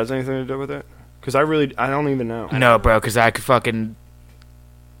think that has anything to do with it? Because I don't even know. No, bro, because I could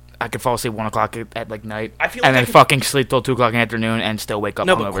fall asleep 1 o'clock at like night, I feel and like then fucking sleep till 2 o'clock in the afternoon and still wake up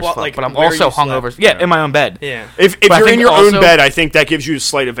No, but hungover as qua- fuck. like, but I'm where also you slept. hungover. Yeah, in my own bed. Yeah. If But I you're in think your own also- bed, I think that gives you a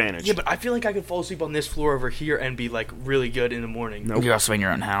slight advantage. Yeah, but I feel like I could fall asleep on this floor over here and be like really good in the morning. Nope. You're also in your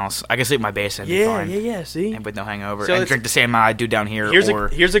own house. I can sleep in my basement. And be Yeah, fine. yeah. See, And with no hangover, So and it's- drink the same amount I do down here. here's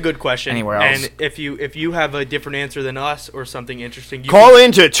a good question. anywhere else. And if you have a different answer than us or something interesting, you Call can,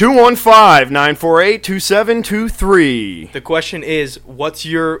 into 215-948-2723. The question is, what's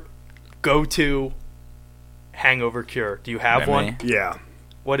your go-to hangover cure? Do you have Right, one? me. Yeah.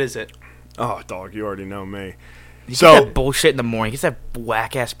 What is it? Oh, dog, you already know me. You So- get that bullshit in the morning. You get that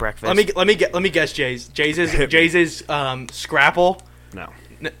whack ass breakfast. Let me guess. Jay's Scrapple, No.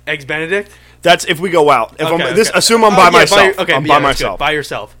 eggs Benedict. That's if we go out. If Okay, I'm this, okay. assume I'm Oh, by yeah, myself. okay, I'm yeah, by that's good. myself. By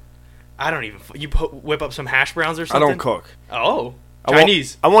yourself. I don't even. You whip up some hash browns or I something. don't cook. Oh,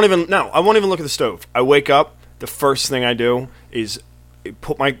 Chinese. I won't even look at the stove. I wake up. The first thing I do is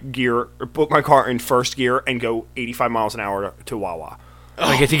put my car in first gear and go 85 miles an hour to Wawa.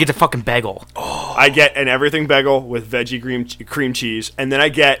 Like if you get the fucking bagel. I get an everything bagel with veggie cream cheese, and then I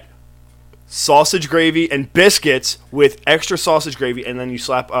get sausage gravy and biscuits with extra sausage gravy, and then you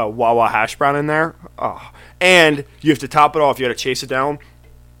slap a Wawa hash brown in there. Oh. And you have to top it off. You got to chase it down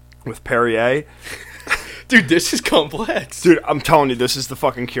with Perrier. Dude, this is complex. Dude, I'm telling you, this is the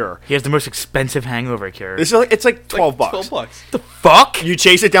fucking cure. He has the most expensive hangover cure. It's like $12 bucks. $12. The fuck? You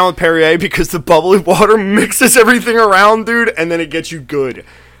chase it down with Perrier because the bubbly water mixes everything around, dude, and then it gets you good.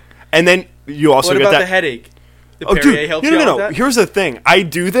 And then you also What get about that. the headache? The Oh, Perrier dude, helps no. you out with that? Here's the thing. I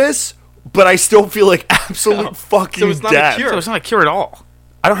do this, but I still feel like absolute fucking So it's not a death. cure. So it's not a cure at all.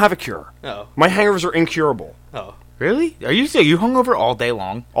 I don't have a cure. Oh. My hangovers are incurable Really? Are you hungover all day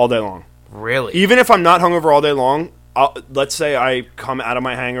long? all day long. Really? Even if I'm not hungover all day long, let's say I come out of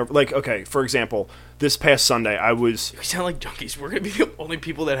my hangover. Like, okay, for example, this past Sunday, I was. We sound like junkies. We're going to be the only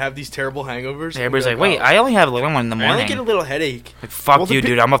people that have these terrible hangovers. Everybody's like, wait, I only have a little one in the I morning. only get a little headache. Like, fuck Well, the you, pe-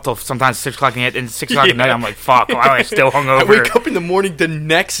 dude. I'm up till sometimes 6 o'clock and 6 o'clock at night. Yeah. I'm like, fuck, why am I still hungover? I wake up in the morning the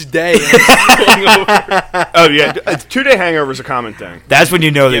next day and I'm still hungover. Oh, yeah. 2-day hangover is a common thing. That's when you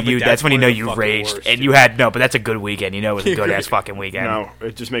know Yeah, that but you. that's That's when you one know of the you fucking raged, worst, and dude. you had no. But that's a good weekend. You know, it was a good ass fucking weekend. No,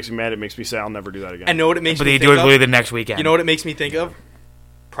 it just makes me mad. It makes me say I'll never do that again. I know what it makes But me you think do it of. literally the next weekend. You know what it makes me think of?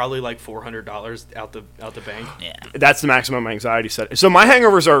 Probably like $400 out the bank. Yeah. That's the maximum anxiety set. So my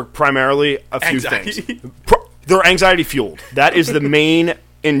hangovers are primarily a few Anxiety. things. They're anxiety fueled. That is the main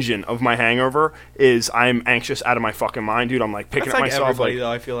engine of my hangover. Is I'm anxious out of my fucking mind, dude. I'm like picking That's at like myself. everybody, Like,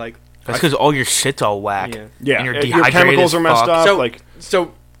 though, I feel like. That's because all your shit's all whack. Yeah. yeah, And you're your dehydrated chemicals as are messed fuck. up. So, like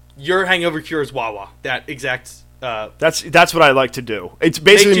so your hangover cure is Wawa. That exact. that's what I like to do. It's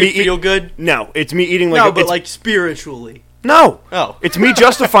Makes basically you me feel good? No, it's me eating like No, a, but it's- like spiritually. no. Oh. It's me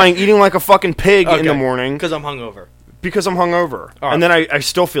justifying eating like a fucking pig in the morning Because I'm hungover. because I'm hungover, All right. and then I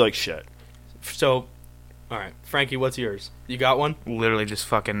still feel like shit. So, all right. Frankie, what's yours? You got one? Literally just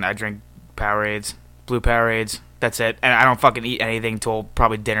fucking. I drink Powerades, blue Powerades. That's it. And I don't fucking eat anything till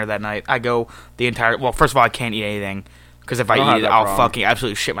probably dinner that night. I go the entire. Well, first of all, I can't eat anything because if I don't have eat it, that I'll problem. fucking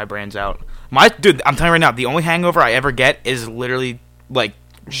absolutely shit my brains out. Dude, I'm telling you right now, the only hangover I ever get is literally like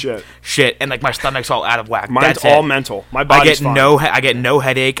Shit. and like my stomach's all out of whack. Mine's That's all it. mental. My I body's get fine. I get no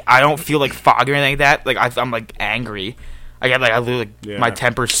headache. I don't feel like foggy or anything like that. Like I'm like angry. I literally Yeah. my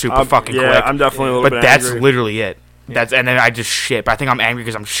temper's super fucking yeah, quick. I'm definitely a little but bit that's angry. literally it. That's and then I just shit. But I think I'm angry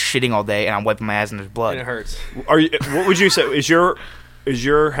because I'm shitting all day and I'm wiping my ass and there's blood. And it hurts. Are you? What would you say is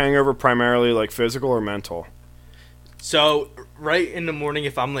your hangover primarily like physical or mental? So, right in the morning,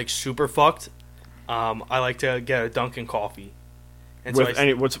 if I'm like super fucked, I like to get a Dunkin' coffee. And With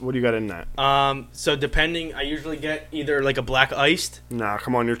so what do you got in that? so depending, I usually get either like a black iced, Nah,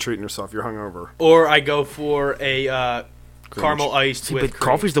 come on, you're treating yourself. You're hungover. or I go for a caramel iced See, with but cream.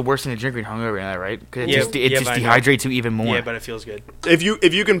 coffee's the worst thing to drink when you're hungover, right? Because Yeah, it yeah, just but I know. dehydrates you even more. Yeah, but it feels good. If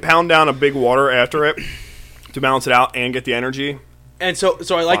you can pound down a big water after it to balance it out and get the energy, And so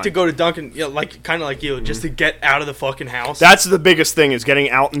I like Fine. to go to Dunkin', like kind of like you, just to get out of the fucking house. that's the biggest thing is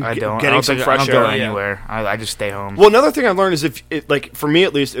getting out and I don't. getting I don't some think, fresh I don't go air. Yeah. anywhere. I just stay home. Well, another thing I've learned is like for me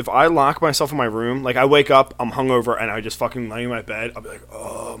at least, if I lock myself in my room, like I wake up, I'm hungover, and I just fucking lay in my bed, I'll be like,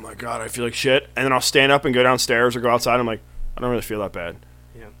 oh my god, I feel like shit, and then I'll stand up and go downstairs or go outside. I'm like, I don't really feel that bad.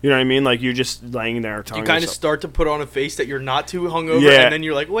 Yeah. You know what I mean? Like you're just laying there. you telling kind of yourself- start to put on a face that you're not too hungover, Yeah. and then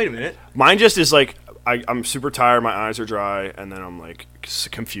you're like, wait a minute. Mine just is like I'm super tired, my eyes are dry, and then I'm like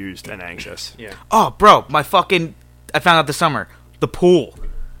confused and anxious. Yeah. Oh, bro, I found out this summer the pool.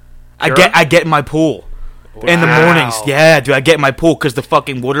 Sure? I get in my pool in the Wow. mornings. Yeah, dude, I get in my pool because the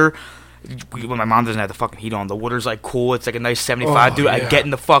fucking water. When my mom doesn't have the fucking heat on, the water's like cool. It's like a nice 75, dude. I get in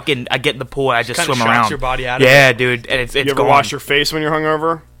the pool and I just Kinda swim shocks around. your body out of yeah, dude, and it's You ever gone. wash your face when you're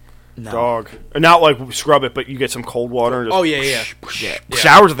hungover? No. Dog. And not like scrub it, but you get some cold water and just Oh yeah, yeah. Yeah. Yeah.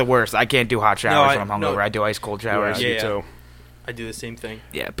 Showers are the worst. I can't do hot showers I- when I'm hungover. no. I do ice cold showers. Yeah, Yeah, me too. I do the same thing.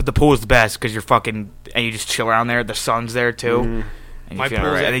 but the pool is the best because you're fucking and you just chill around there. The sun's there too. Mm-hmm. And My you feel pool's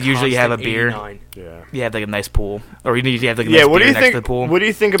alright. at And then usually you have a constant beer. 89. Yeah. You have like a nice pool, or you have like a Yeah, nice what do beer you next think? to the pool. What do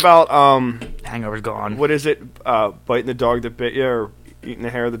you think about Hangover's gone. what is it? Biting the dog that bit you, or eating the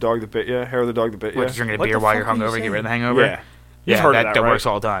hair of the dog that bit you? Hair of the dog that bit you? What, just drinking a What beer the while you're fuck are you hungover, get rid of the saying? hangover. Yeah. You've Yeah, heard that, of that, right? works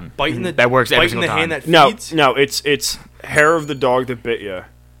all the time. Biting the That works every biting the single hand time. that No, feeds. no, it's hair of the dog that bit you.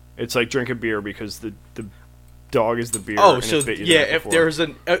 It's like drink a beer because the dog is the beer. Oh, and so it bit you yeah, the night if before. there's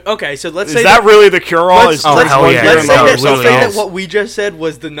an okay, so let's is say that really the cure all? let's- Is Oh, drink hell one yeah, beer let's and say knock no, that, it yourself let's say literally out? that what we just said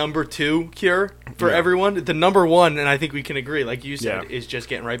was the number 2 cure for Yeah. everyone. The number one, and I think we can agree, like you said, Yeah. is just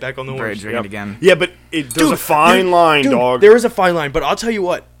getting right back on the Ready horse. to drink it again. Yeah, but there's a fine line, Dude, dog. there is a fine line, but I'll tell you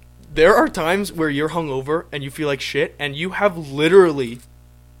what. There are times where you're hungover and you feel like shit, and you have literally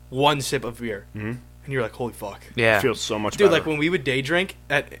one sip of beer, and you're like, "Holy fuck!" Yeah. It feels so much Dude, better. like when we would day drink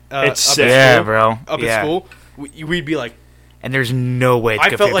at It's up sick. at Yeah, school, bro. Up Yeah. at school, we'd be like, And there's no way to I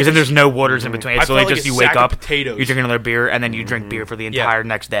compare felt because like then there's no waters in between. I It's only felt like just a you wake sack of up, potatoes. you drink another beer, and then you drink beer for the Yeah. entire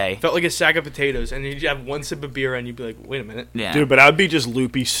next day. felt like a sack of potatoes, and you'd have one sip of beer, and you'd be like, "Wait a minute." Yeah. Dude, but I'd be just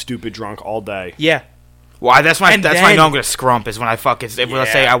loopy, stupid drunk all day. Yeah. Why? That's why. And That's why I then- know I'm gonna scrump. Is when I fuck. If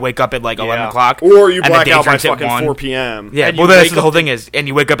let's say I wake up at like 11 o'clock, Or you and the black day out by drinks at fucking 1. 4 p.m. Yeah. And Well, you that's wake the whole up- thing is, and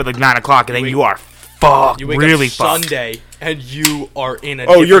you wake up at like 9 o'clock, and then wake- you are fucked, You wake really up fucked. Sunday, and you are in a.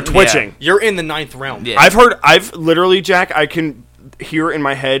 Oh, you're different- twitching. You're in the ninth realm. Yeah. I've literally, Jack, I can hear in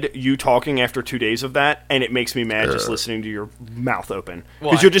my head you talking after 2 days of that, and it makes me mad just listening to your mouth open.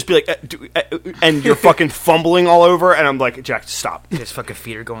 Why? Because you'll just be like, and you're fucking fumbling all over, and I'm like, Jack, stop. His fucking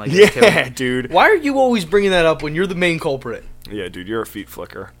feet are going like this Yeah, too. dude. Why are you always bringing that up when you're the main culprit? Yeah, dude, you're a feet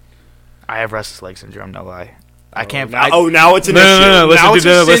flicker. I have restless leg syndrome. No lie. I can't. Now, I, now it's an no, issue. no, no, listen, Now dude, it's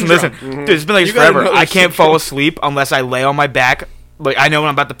no, a no, listen, syndrome. listen. Dude, it's been like this You gotta forever. know I the can't fall syndrome. asleep unless I lay on my back. Like I know when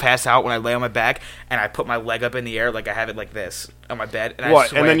I'm about to pass out when I lay on my back and I put my leg up in the air like I have it like this on my bed and I What?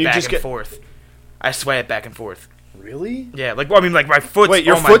 sway And then it you back just and get- forth. I sway it back and forth. Really? Yeah, like well, I mean, like my foot's Wait,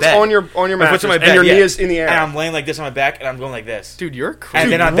 your on my foot's bed. on your My mattress, foot's on my bed, and your yeah. knee is in the air. and I'm laying like this on my back and I'm going like this. Dude, you're crazy.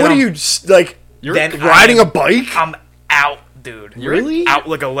 And then Dude, then what are I'm- you, like, You're then riding I'm- a bike? I'm out, dude. Really? Out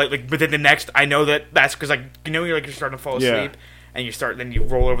like a light. Like, but then the next, I know that's because like you know when you're starting to fall Yeah. asleep and you start, then you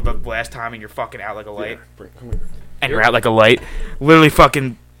roll over the last time and you're fucking out like a light. Come here. And you're out like a light. Literally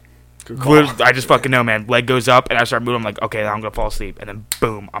fucking. Good call. I just fucking know, man. Leg goes up and I start moving. I'm like, okay, now I'm gonna fall asleep, and then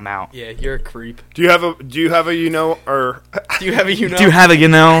boom, I'm out. Yeah, you're a creep. Do you have a you know, or Do you have a Do you have a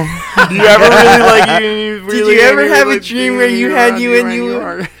do you ever really like you really you ever have a like, dream where you had you and you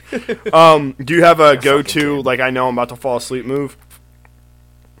were? Do you have a go-to like I know I'm about to fall asleep move?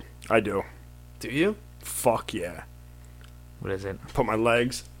 I do. Do you? Fuck yeah. What is it? Put my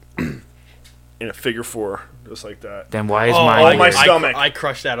legs in a figure 4, just like that. Then why is Oh, mine? my weird? stomach. I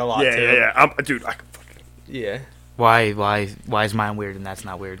crush that a lot Yeah, too. yeah, yeah. Dude, I can fucking, Yeah. Why is mine weird and that's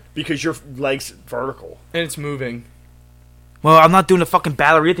not weird? because your legs vertical. And it's moving. Well, I'm not doing a fucking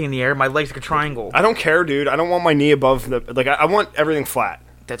ballerina thing in the air. My legs like a triangle. I don't care, dude. I don't want my knee above the like. I want everything flat.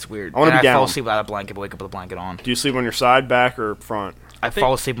 That's weird. I wanna And be I fall down. asleep without a blanket, but wake up with a blanket on. Do you sleep on your side, back, or front? I think-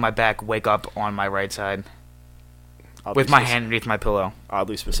 fall asleep on my back, wake up on my right side Oddly with my spec- hand underneath my pillow.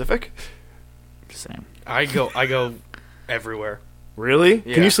 Oddly specific. Same. I go everywhere. Really?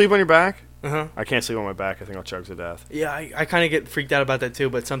 Yeah. Can you sleep on your back? Uh-huh. I can't sleep on my back. I think I'll choke to death. Yeah, I kind of get freaked out about that too,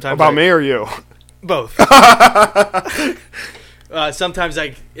 but sometimes About me or you? Both. Sometimes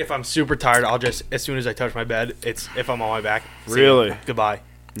if I'm super tired, I'll just as soon as I touch my bed, it's if I'm on my back. see you. Really? Goodbye.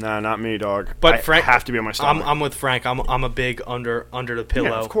 Nah, not me, dog. But I Frank- have to be on my stomach. I'm with Frank. I'm a big under the pillow.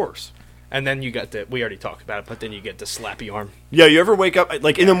 Yeah, of course. And then you get we already talked about it, but then you get the slappy arm. Yeah, you ever wake up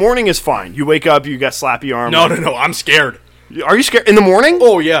like in the morning is fine. You wake up, you got slappy arm. No, I'm scared. Are you scared in the morning?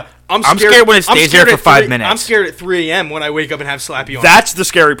 Oh yeah, I'm scared when it I'm stays there scared for at 5 3 minutes. I'm scared at 3 a.m. when I wake up and have slappy arm. That's the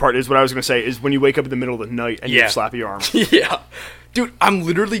scary part. Is what I was gonna say. Is when you wake up in the middle of the night and you Yeah. have slappy arm. yeah, dude, I'm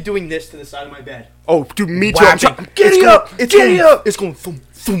literally doing this to the side of my bed. Oh, dude, me too. I'm Whapping. trying- Giddy up! Giddy up! It's going thump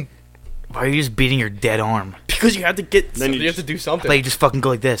thump. Why are you just beating your dead arm? Because you have to get. Then You you have to do something. Like you just fucking go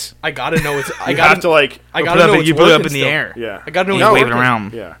like this. I gotta know it's. I You gotta have to like. I Or gotta put it know up, it's you put it up working in the still. air. Yeah. I gotta know And it's you wave it working.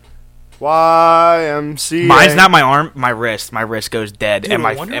 around. Yeah. YMCA. Mine's not my arm, my wrist. My wrist goes dead, Dude, and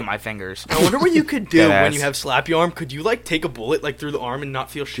I wonder- my fingers. I wonder what you could do Dead when ass. you have slappy arm. Could you like take a bullet like through the arm and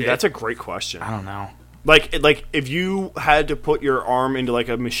not feel shit? Dude, that's a great question. I don't know. Like if you had to put your arm into like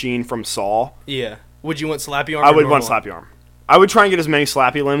a machine from Saw, yeah. Would you want slappy arm? I or would want normal? slappy arm. I would try and get as many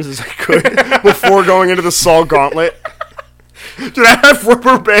slappy limbs as I could before going into the Saw gauntlet. Dude, I have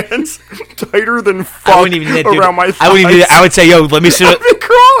rubber bands tighter than fuck I wouldn't even dude, around my thighs. I wouldn't even. I would say, yo, let me sit. I've been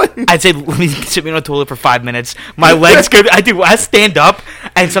crawling. I'd say, let me sit me on the toilet for 5 minutes. My legs go. I stand up,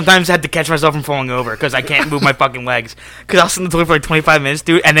 and sometimes I have to catch myself from falling over because I can't move my fucking legs. Because I'll sit in the toilet for like 25 minutes,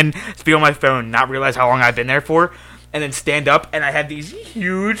 dude, and then be on my phone, not realize how long I've been there for, and then stand up, and I have these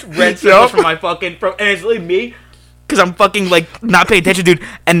huge red circles from my fucking, and it's literally me. Because I'm fucking, like, not paying attention, dude.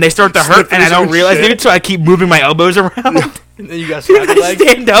 And they start to hurt, and I don't realize, dude. So I keep moving my elbows around. And then you got Dude, slappy I legs.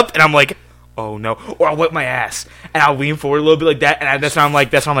 stand up, and I'm like, oh, no. Or I'll whip my ass, and I'll lean forward a little bit like that. And that's when I'm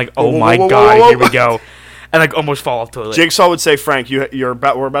like, oh, Whoa, my whoa, whoa, God, whoa, whoa. here we go. And, like, almost fall off toilet. Jigsaw would say, Frank, we're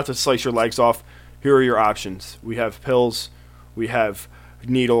about to slice your legs off. Here are your options. We have pills, we have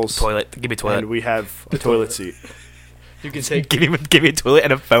needles, Toilet. Give me toilet. and we have a toilet seat. You can take. Give me a toilet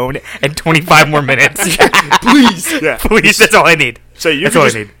and a phone and 25 more minutes. Please. Yeah. Please, that's all I need. So you That's could all I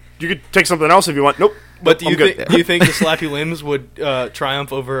just, need. you could take something else if you want. Nope. But do I'm you good. think the slappy limbs would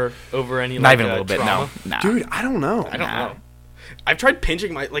triumph over any Not like, even a little bit. trauma? No. Nah. Dude, I don't know. I don't Nah. know. I've tried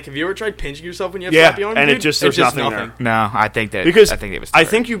pinching my Have you ever tried pinching yourself when you have Yeah, slappy arms? and it dude? just- It's there's nothing there. No, I think that Because I think it was. I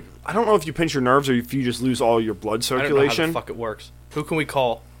don't know if you pinch your nerves or if you just lose all your blood I don't know how circulation. the fuck it works. Who can we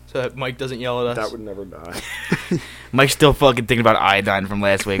call so that Mike doesn't yell at us? That would never die. Mike's still fucking thinking about iodine from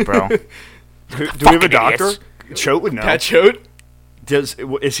last week, bro. Do we have a Fucking doctor? idiots. Choate would know. Pat Choate?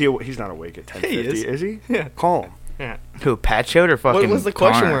 Is he? He's not awake at 10:50. He is. He? Yeah. Call him. Yeah. Who? Pat Choate or fucking? What was the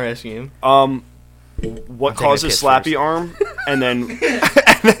question Connor? we're asking him? What taking a causes piss slappy first. arm? And then,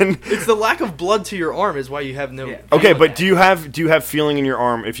 It's the lack of blood to your arm is why you have no. okay, but do you have feeling in your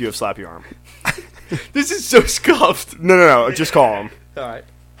arm if you have slappy arm? This is so scuffed. No. Just call him, All right.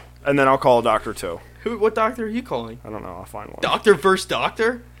 and then I'll call a doctor too. What doctor are you calling? I don't know. I'll find one. Doctor versus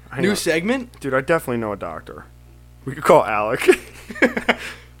doctor? Hang New on. segment? Dude, I definitely know a doctor. We could call Alec.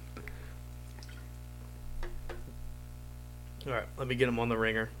 All right, let me get him on the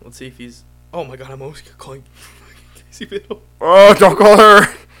ringer. Let's see if he's. Oh my god, I'm always calling Casey Biddle. Oh, don't call her.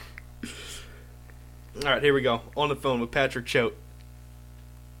 All right, here we go. On the phone with Patrick Choate,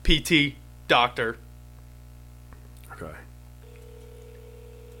 PT, doctor. Okay.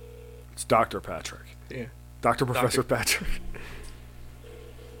 It's Dr. Patrick. Yeah. Dr. Professor Patrick.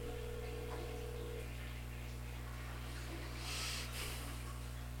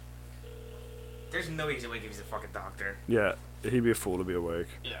 There's no way he's awake if he's a fucking doctor. Yeah, he'd be a fool to be awake.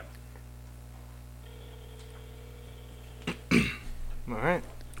 Yeah. All right.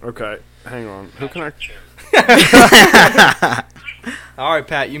 Okay, hang on. Who can I... All right,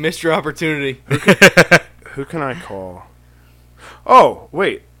 Pat, you missed your opportunity. Who can I call? Oh,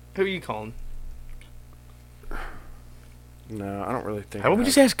 wait. Who are you calling? No, I don't really think... How about I we have-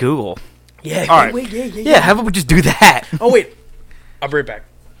 just ask Google? Yeah. All right. Wait, yeah. Yeah, how about we just do that? Oh wait, I'll be right back.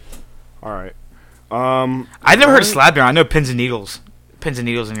 All right. I've never heard of slappy arm. I know pins and needles. Pins and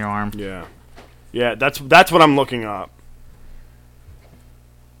needles in your arm. Yeah. Yeah, that's what I'm looking up.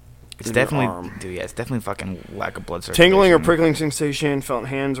 It's in your definitely, arm. dude. Yeah, it's definitely fucking lack of blood circulation. Tingling or prickling sensation felt in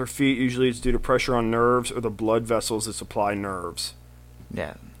hands or feet. Usually it's due to pressure on nerves or the blood vessels that supply nerves.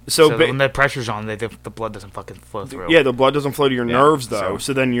 Yeah. So, So ba- when the pressure's on, the blood doesn't fucking flow through. yeah, the blood doesn't flow to your Yeah, nerves, though, so-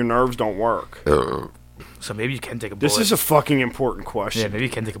 so then your nerves don't work. So maybe you can take a bullet. This is a fucking important question. Yeah, maybe you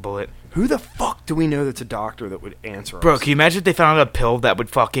can take a bullet. Who the fuck do we know that's a doctor that would answer Bro, us? can you imagine if they found out a pill that would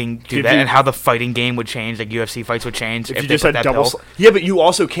fucking do Could that, you- and how the fighting game would change, like UFC fights would change if if you they just put had that double... pill? Yeah, but you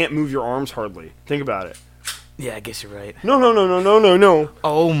also can't move your arms hardly. Think about it. Yeah, I guess you're right. No.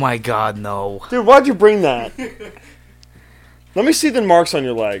 Oh my god, no. Dude, why'd you bring that? Let me see the marks on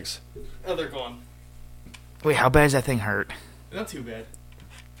your legs. Oh, they're gone. Wait, how bad does that thing hurt? Not too bad.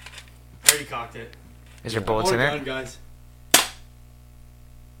 I already cocked it. Is there bullets in Hold it? on, guys.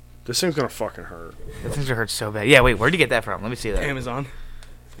 This thing's gonna fucking hurt. That thing's gonna hurt so bad. Yeah, wait, where'd you get that from? Let me see that. Amazon.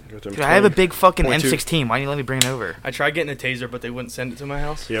 Dude, I have a big fucking 22. M16. Why didn't you let me bring it over? I tried getting a taser, but they wouldn't send it to my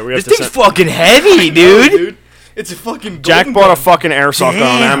house. Yeah, we have This to thing's send... fucking heavy, dude. It's a fucking. Jack golden bought a gun. fucking airsoft gun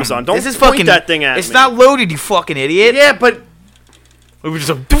on Damn. Amazon. Don't this is point fucking, that thing at It's me. not loaded, you fucking idiot. Yeah, but We were just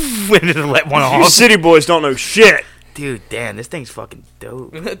like, doof, and just let one you off. city boys don't know shit. Dude, damn, this thing's fucking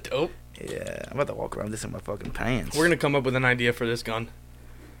dope. Isn't that dope? Yeah, I'm about to walk around with this in my fucking pants. We're gonna come up with an idea for this gun.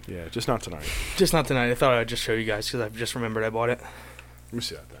 Yeah, just not tonight. Just not tonight. I thought I'd just show you guys because I've just remembered I bought it. Let me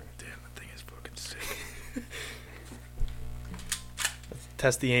see that thing. Damn, that thing is fucking sick.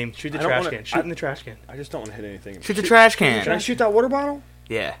 Test the aim. Shoot the I don't trash wanna- can. Shoot in the trash can. I just don't want to hit anything. Shoot the trash Can I can. shoot that water bottle?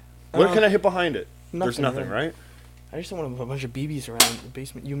 Yeah. What can I hit behind it? There's Nothing, nothing, really. right? I just don't want a bunch of BBs around the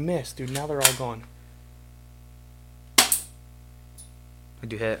basement. You missed, dude. Now they're all gone.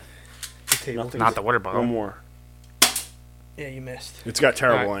 What'd you hit? The table. Nothing. Not the water No bottle. more. Yeah, you missed. It's got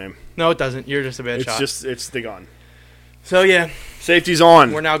terrible Alright. aim. No, it doesn't. You're just a bad shot. It's the gun. So yeah, Safety's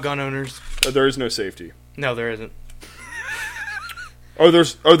on. we're now gun owners. There is no safety. No, there isn't.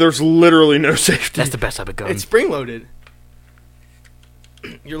 There's literally no safety. That's the best type of gun. It's spring loaded.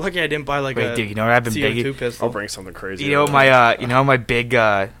 You're lucky I didn't buy like Wait, a dude, you know what I've been CO2 big. pistol. I'll bring something crazy. You know over. my big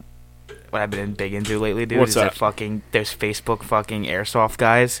what I've been big into lately, dude. What's is that? fucking those Facebook fucking airsoft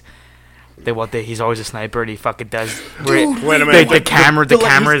guys. He's always a sniper and he fucking does. Wait a The minute. camera, the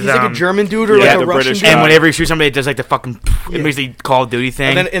camera's He's like a German dude or yeah, like the a Russian British dude. guy. and whenever he shoots somebody, it does like the fucking Yeah. it makes the Call of Duty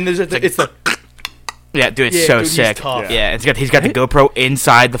thing. And then it's the Yeah, dude, it's Yeah, so dude, he's sick. tough. Yeah, he's got the GoPro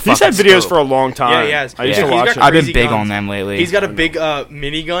inside the fucking He's had videos scope. for a long time. Yeah, he has. I used Yeah, to he's watch got it. I've been crazy big guns. on them lately. He's got a big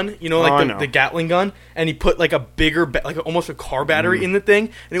minigun, you know, Oh, I like know. the Gatling gun, and he put like a bigger, like almost a car battery in the thing,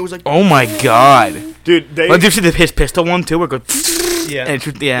 and it was like, Oh my god. Dude, they Well, did you see his pistol one too? Where it goes, yeah,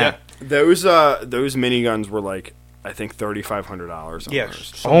 and yeah. those miniguns were like I think $3,500. on yeah.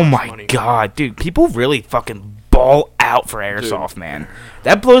 those. so Oh much my money. god, dude! People really fucking ball out for airsoft, man.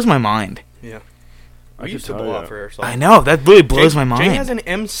 That blows my mind. Yeah, I we could used to tell blow ya. out for airsoft. I know that really blows Jay, my mind. Jay has an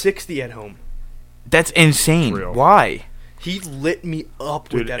M60 at home. That's insane. Real. Why? He lit me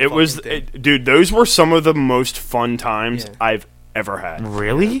up with Dude, that. it was fucking thing. dude. Those were some of the most fun times Yeah. I've ever had.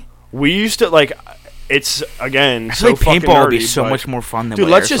 Really? We used to like. It's again I so feel like fucking paintball would be nerdy, so but- much more fun than Dude,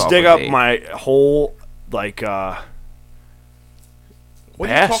 what let's just airsoft dig would up be. my whole like. What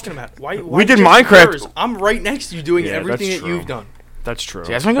are past. you talking about? Why We did just Minecraft. yours? I'm right next to you doing Yeah, everything that's that true. you've done. That's true.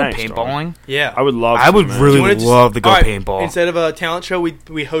 See, I just want to go Thanks, dog. paintballing. Yeah, I would love. I to, would man. really Do you wanna just- love to go Alright, paintball. Instead of a talent show,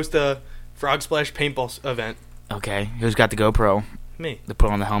 we host a Frog Splash paintball event. Okay, who's got the GoPro? Me, To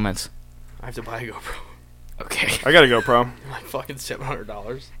put on the helmets. I have to buy a GoPro. Okay. I gotta go, pro. Like fucking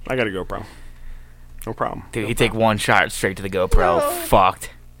 $700. I gotta go, pro. No problem. Dude, he take one shot straight to the GoPro.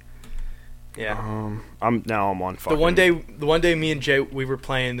 Fucked. Yeah. I'm on fucking. The one day, me and Jay, we were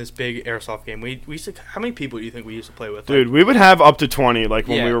playing this big airsoft game. We used to. How many people do you think we used to play with? Dude, we would have up to 20, like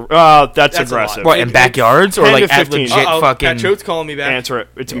when Yeah. we were. Oh, that's That's a lot. aggressive. What, in backyards? Or 10 like to at 15. legit Uh-oh, fucking... Pat Choate's calling me back. Answer it.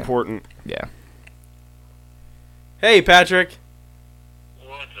 It's important. Yeah. Hey, Patrick.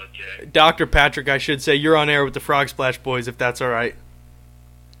 What's up, Jay? Dr. Patrick, I should say. You're on air with the Frog Splash Boys, if that's all right.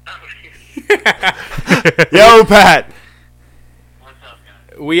 Yo, Pat. What's up,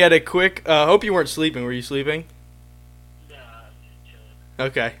 guys? We had a quick. Hope you weren't sleeping. Were you sleeping? Nah, I'm just chilling.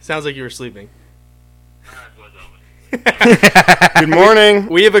 Okay. Sounds like you were sleeping. Alright, what's up? Good morning.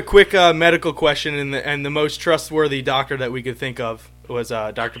 We have a quick medical question, and the most trustworthy doctor that we could think of was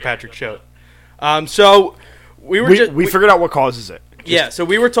Dr. Patrick Choate. So we were We figured out what causes it. yeah. So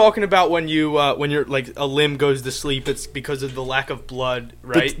we were talking about when you're like a limb goes to sleep, it's because of the lack of blood,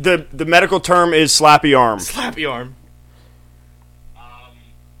 right? The medical term is slappy arm. Slappy arm.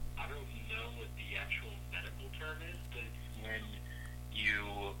 I don't know what the actual medical term is, but it's when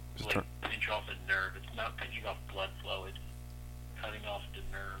you pinch off a nerve. It's not pinching off blood flow, it's cutting off the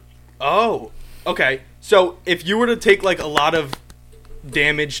nerve. Oh, okay. So if you were to take like a lot of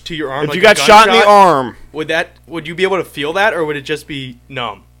damage to your arm, If like you a got shot in the gunshot, arm, would you be able to feel that, or would it just be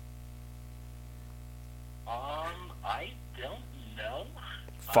numb? I don't know.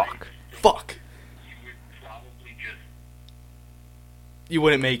 fuck. Fuck. You would probably just, You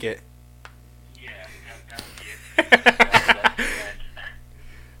wouldn't make it. yeah, that would be it. That's the end.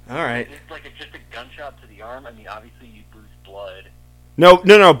 All right. If it's like just a gunshot to the arm, I mean, obviously you'd lose blood.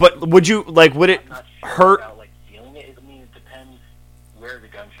 No. But would you would it I'm not sure hurt? about like feeling it. I mean, it depends where the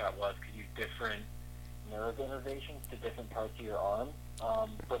gunshot was. Could use different nerve innervations to different parts of your arm.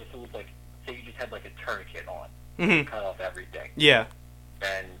 But if it was like, say you just had like a tourniquet on, Mhm. cut off everything, Yeah.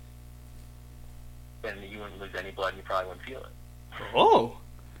 then you wouldn't lose any blood, and you probably wouldn't feel it. Oh.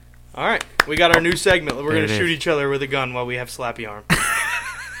 All right. We got our new segment. We're There gonna it shoot is. each other with a gun while we have slappy arm.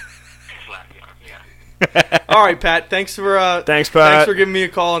 Slappy arm, yeah. All right, Pat. Thanks for Thanks, thanks Pat. for giving me a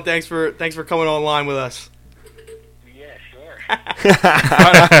call, and thanks for coming online with us. Yeah, sure.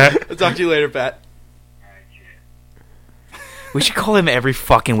 I'll talk to you later, Pat. Alright, Jay. We should call him every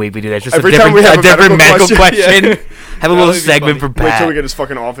fucking week we do that. Just Every a time different, we have a different medical medical question. question. Have a That little would be segment funny. for Wait till we Pat. get his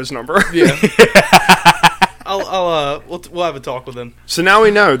fucking office number. Yeah. We'll have a talk with him. So now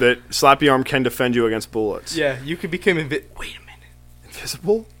we know that slappy arm can defend you against bullets. Yeah, you could become wait a minute.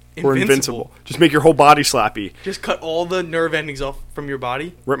 Invisible or Invincible. invincible? Just make your whole body slappy. Just cut all the nerve endings off from your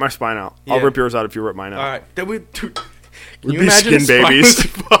body. Rip my spine out. I'll Yeah. rip yours out if you rip mine out. All right. Then dude, can We'd you be imagine skin a babies.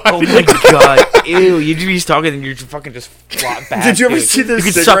 spineless Oh body? my god. Ew, you just be talking and you're just fucking just flop back. Did you ever dude. see this?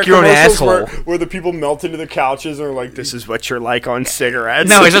 You can suck your own asshole. where the people melt into the couches and are like, "This is what you're like on cigarettes."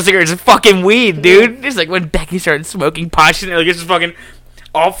 No, it's not cigarettes. It's fucking weed, dude. It's like when Becky started smoking pot, she like it's just fucking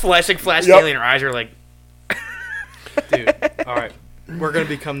all flesh, like flash Yep. alien. Her eyes are like, Dude, all right. We're going to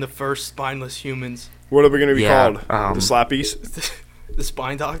become the first spineless humans. What are we going to be Yeah, called? The slappies, The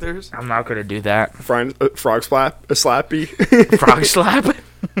spine doctors? I'm not gonna do that. frog slap, a slappy. Frog slap.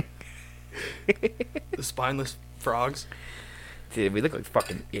 The spineless frogs? Dude, we look like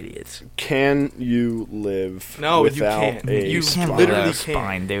fucking idiots. Can you live? No, you without can't. A You spine? Can't literally live can't.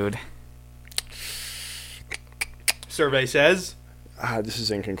 spine, dude. Survey says. This is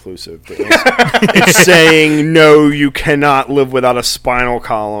inconclusive. It's saying no, you cannot live without a spinal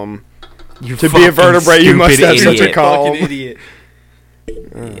column. You To be a fucking vertebrate, you must stupid have such a idiot. column. Fucking idiot.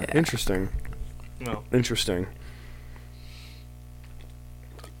 Interesting. No. Interesting.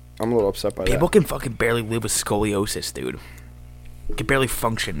 I'm a little upset by People that. can fucking barely live with scoliosis, dude. Can barely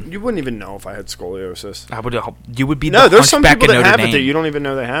function. You wouldn't even know if I had scoliosis. You would be No, the there's some Hunchback people of that Notre have it that Dame you don't even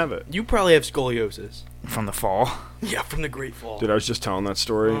know they have it. You probably have scoliosis. from the fall. Yeah, from the Great Fall. Dude, I was just telling that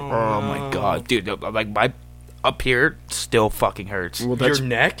story. Oh my god, dude! Like my up here still fucking hurts. Well, Your that's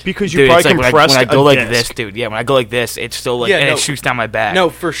neck? because you Dude, probably it's like compressed when I go a like disc. this, dude. Yeah, when I go like this, it's still like, Yeah, and no. it shoots down my back. No,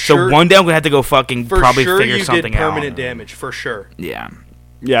 for sure. So one day I'm gonna have to go fucking For probably sure figure you something did permanent out. damage, for sure. Yeah,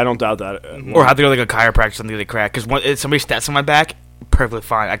 Yeah, I don't doubt that. or have to go to like a chiropractor or something to crack. Because somebody stats on my back, perfectly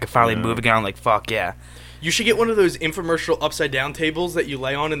fine. I could finally Yeah. move again. I'm like, fuck yeah. You should get one of those infomercial upside down tables that you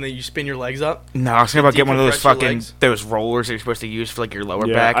lay on and then you spin your legs up. No, I was thinking about getting one of those Decompress your fucking legs? those rollers that you're supposed to use for like your lower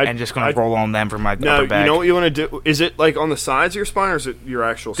Yeah, back, I- and just gonna I- roll on them for my No, upper back. you know what you want to do? Is it like on the sides of your spine or is it your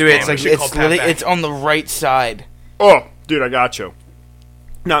actual Dude, spine? it's like should call it's Pat literally back. it's on the right side. Oh, dude, I got you.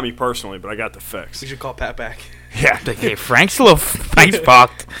 Not me personally, but I got the fix. We should call Pat back. Yeah. Like, hey, Frank's a little Frank's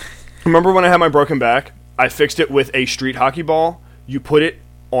fucked. Remember when I had my broken back? I fixed it with a street hockey ball. You put it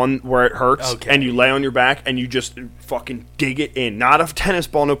on where it hurts, Okay. and you lay on your back, and you just fucking dig it in. Not a tennis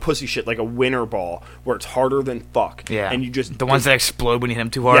ball, no pussy shit, like a winter ball, where it's harder than fuck. Yeah, And you just... the ones that explode when you hit them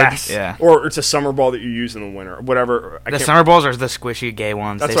too hard. Yes. Yeah. Or it's a summer ball that you use in the winter. Whatever. The summer balls are the squishy gay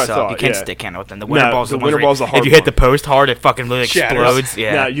ones. That's They what I suck. thought, You can't yeah. stick handle with them. The winter No, balls. the ones winter where ball's the hard If you hit the one. post hard, it fucking really Shatters. explodes.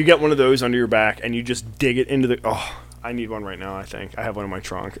 Yeah. Now, you get one of those under your back, and you just dig it into the... Oh, I need one right now, I think. I have one in my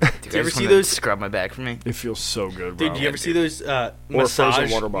trunk. Dude, Do you I ever just see wanna those- Scrub my back for me. It feels so good, bro. Dude, do you ever see those Or a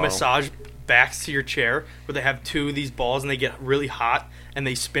frozen water bottle. massage backs to your chair where they have two of these balls and they get really hot and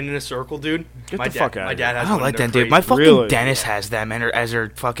they spin in a circle, dude? Get my the fuck outta My here. dad has I don't one like and they're that, dude. crazy. My fucking Really? dentist has them as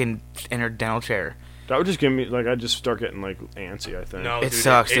her fucking in her dental chair. That would just give me... Like, I'd just start getting, like, antsy, I think. No, It dude,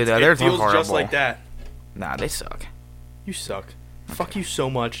 sucks, dude. It They're feels just horrible. like that. Nah, they suck. You suck. Fuck you so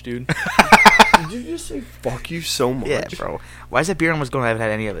much, dude. Did you just say fuck you so much? Yeah, bro. Why is that beer almost going? I haven't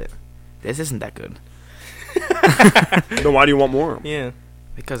had any of it. This isn't that good. Then why do you want more? Yeah.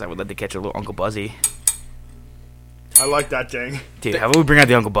 Because I would like to catch a little Uncle Buzzy. I like that thing. Dude, how about we bring out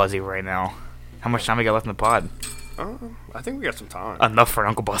the Uncle Buzzy right now? How much time we got left in the pod? I think we got some time. Enough for an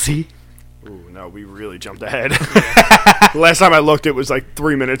Uncle Buzzy? Ooh, no, we really jumped ahead. Last time I looked, it was like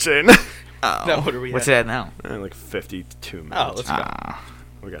 3 minutes in. No, what are we What's at? it at now? Like 52 minutes. Oh, let's go. Ah.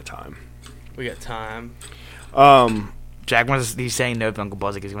 We got time. We got time. Jack he's saying no to Uncle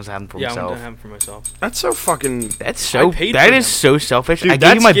Buzzy because he wants to have him for Yeah, I'm himself. gonna have him for myself. That's so fucking... That's so. I paid That for is them. so selfish. Dude, I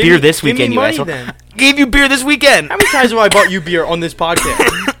gave you my Give beer me- this give me weekend, you money asshole. then. Gave you beer this weekend. How many times have I bought you beer on this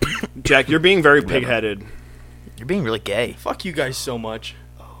podcast? Jack, you're being very pig-headed. You're being really gay. Fuck you guys so much.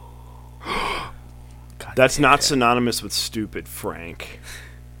 That's not synonymous with stupid, Frank.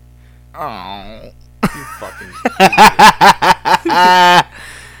 Oh. You fucking.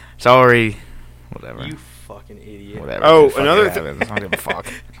 Sorry. Whatever. You fucking idiot. Whatever. Oh, Fuck another it, thing- I don't give a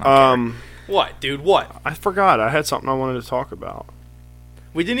fuck. What, dude? What? I forgot. I had something I wanted to talk about.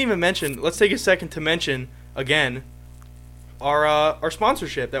 We didn't even mention. Let's take a second to mention again our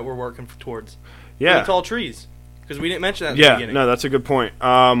sponsorship that we're working towards. Yeah. Tall Trees, because we didn't mention that. At the Yeah, beginning. no, that's a good point.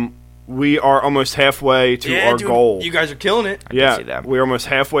 We are almost halfway to Yeah, our dude, goal. You guys are killing it. see Yeah, that. we're almost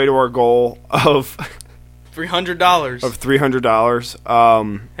halfway to our goal of $300. of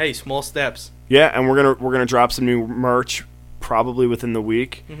 $300. Hey, small steps. Yeah, and we're gonna drop some new merch probably within the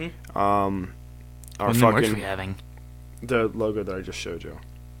week. Mhm. Our What new merch fucking we having? the logo that I just showed you.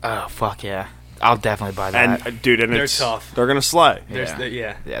 Oh fuck yeah! I'll definitely buy that. And dude, and They're it's tough. They're gonna slay. There's Yeah. the,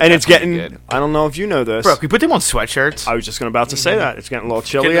 yeah. Yeah, And it's that's gonna getting. be good. I don't know if you know this. Bro, can we put them on sweatshirts? I was just about to say that it's getting a little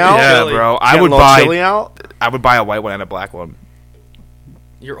chilly Getting a out. little yeah, chilly. bro. I Getting would a little buy. chilly out. I would buy a white one and a black one.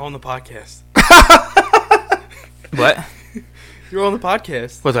 You're on the podcast. What? You're on the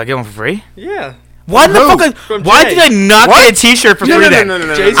podcast. What, do I get one for free? Yeah. Why the who? fuck? From Why Jay. did I not What? get a T-shirt for No, free no, then? no, no,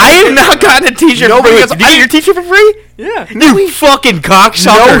 no, no, Jay's- no. I have not gotten a T-shirt No, for free. because Did you get your T-shirt for free? Yeah. You fucking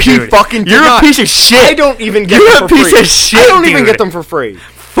cocksucker, No, he dude. fucking did You're not. a piece of shit. I don't even get You're them a for piece free. of shit, I don't even dude. get them for free.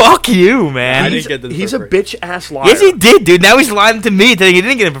 Fuck you, man. I didn't get them He's for a free. bitch ass liar. Yes, he did, dude. Now he's lying to me, saying he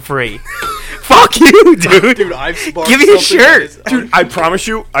didn't get it for free. Fuck you, dude. Dude, I've sparked Give me a something that shirt. is Dude, I promise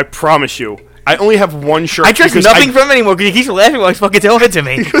you. I only have one shirt. I trust because nothing from him anymore because he keeps laughing while he's fucking telling it to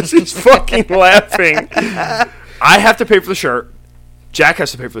me. because he's fucking laughing. I have to pay for the shirt. Jack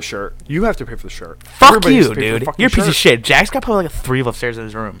has to pay for the shirt. You have to pay for the shirt. Fuck Everybody has you, to pay for the dude. fucking You're a piece of shirt. shit. Jack's got probably like 3 of upstairs in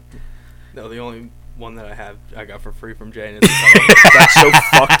his room. No, the only one that I got for free from Jay. And it's That's so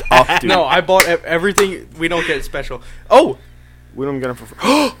fucked up, dude. no, I bought everything. We don't get it special. Oh, we don't get them for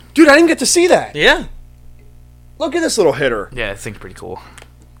free. Dude, I didn't get to see that. yeah. Look at this little hitter. Yeah, this thing's pretty cool.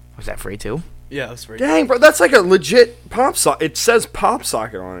 Was that free too? Yeah, that's free. Dang, bro, that's like a legit pop socket. It says pop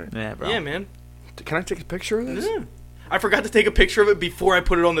socket on it. Yeah, bro. Yeah, man. Can I take a picture of this? I forgot to take a picture of it before I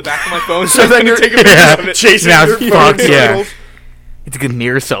put it on the back of my phone, so then then you're- you're take a picture of it. Chasing Now your it's phone fucked, yeah. circles. It's a good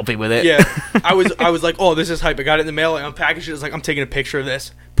mirror selfie with it. Yeah, I was like, oh, this is hype. I got it in the mail. I unpackaged it. I was like, I'm taking a picture of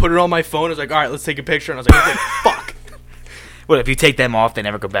this. Put it on my phone. I was like, all right, let's take a picture. And I was like, okay, fuck. Well, if you take them off, they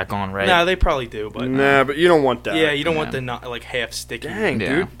never go back on, right? Nah, they probably do, but Nah, but you don't want that. yeah, you don't want the not like half sticky. Dang,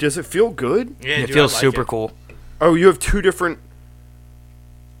 Yeah. dude. Does it feel good? Yeah, It dude, feels I like super it. cool. Oh, you have two different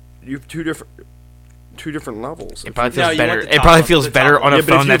levels. It probably No, feels you better. want the It top probably one, feels the top better one. on a Yeah, but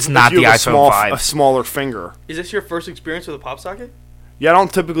if phone you- that's if not you the have a iPhone 5. a smaller finger. Is this your first experience with a pop socket? Yeah, I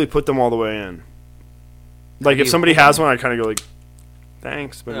don't typically put them all the way in. Like, do if you somebody hold has them? one, I kind of go like,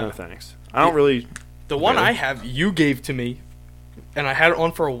 thanks, but no Yeah. thanks. I don't really... The one Really? I have, you gave to me, and I had it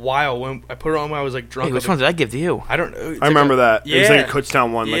on for a while. When I put it on when I was like drunk. Hey, which one did I give to you? I don't know. I remember that. It was like a Yeah.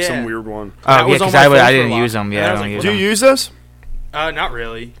 Kutztown one, like some Yeah. weird one. Oh, That yeah, was on because my phone for I a didn't while. use them. And Yeah, I I was don't like, use Do you them. use this? Not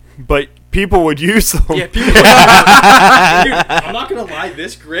really. But people would use them. Yeah, people. Dude, I'm not gonna lie.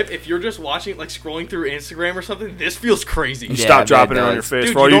 This grip, if you're just watching, like scrolling through Instagram or something, this feels crazy. You Yeah, stop it dropping it does. on your face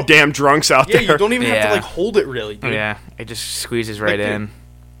Dude, for all you you don't- damn drunks out Yeah, there. you don't even have Yeah. to like hold it really, dude. Yeah, it just squeezes right Like, in.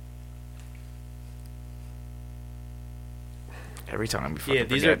 Every time. we Yeah,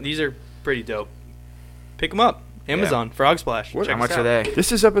 fucking these forget. are pretty dope. Pick them up. Amazon, Frog Splash. What- Check How much us are out. they?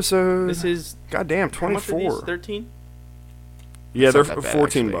 This is episode... This is goddamn, how much are these? 24. 13. Yeah, they're That's not that bad,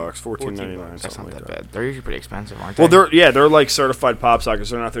 14 actually. bucks, 14.99, That's something not like that that. bad. They're usually pretty expensive, aren't Well, they? they're like certified pop sockets.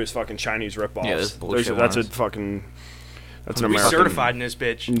 They're not those fucking Chinese ripoffs. Yeah, those bullshit That's a ones. fucking... That's an We American... certified in this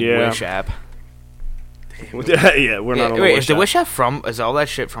bitch. Yeah. Wish app. Yeah, we're Yeah, not on wait, the is the app. Wish app from? Is all that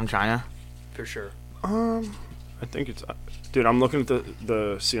shit from China? For sure. I think it's... Dude, I'm looking at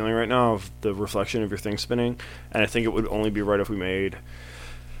the ceiling right now of the reflection of your thing spinning, and I think it would only be right if we made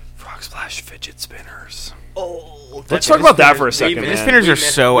Frog Splash fidget spinners. Oh, Let's talk about that for a second, Fidget man. spinners are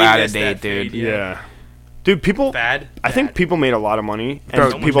so out of date, dude. Yeah. Dude, people... Bad. I think Bad. people made a lot of money, and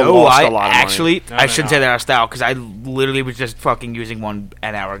Bro, people no lost lie, a lot of actually, No, I no, shouldn't no. say that out of style because I literally was just fucking using one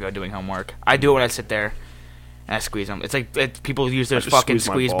an hour ago doing homework. I do it when I sit there and I squeeze them. It's like people use those just fucking squeeze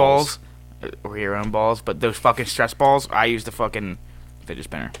my squeeze balls or your own balls, but those fucking stress balls, I use the fucking fidget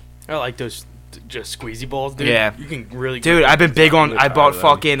spinner. I like those just squeezy balls, dude. Yeah. You can really. Dude, I've been big on. I'm I bought tired of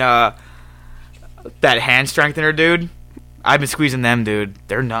fucking that hand strengthener, dude. I've been squeezing them, dude.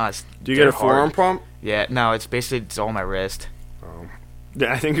 They're nuts. money. Do you get a They're forearm hard. pump? Yeah, no, it's basically all my wrist.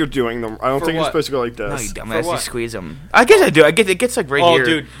 Yeah, I think you're doing them. I don't For think you're what? supposed to go like No, this. you dumbass. You what? squeeze them. I guess I do. It gets like right Oh, here.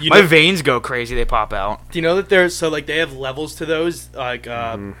 dude, you my know- veins go crazy. They pop out. Do you know that there's like they have levels to those like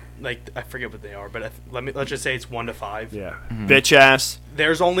Mm-hmm. like I forget what they are, but let's just say it's 1 to 5. Yeah. Mm-hmm. Bitch ass.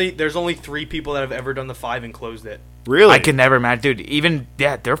 There's only 3 people that have ever done the 5 and closed it. Really? I can never imagine, dude. Even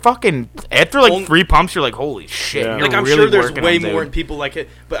they're fucking after like Only- 3 pumps, you're like, holy shit. Yeah. You're Like I'm really sure there's working way them, more dude. people like it,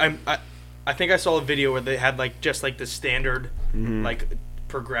 but I think I saw a video where they had like just like the standard Mm-hmm. like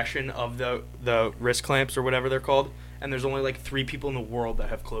progression of the wrist clamps or whatever they're called, and there's only like 3 people in the world that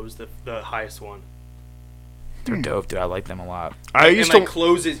have closed the highest one. They're dope, dude. I like them a lot. I And used like to.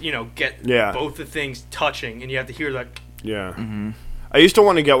 closes, get Yeah. both the things touching, and you have to hear that. Yeah. Mm-hmm. I used to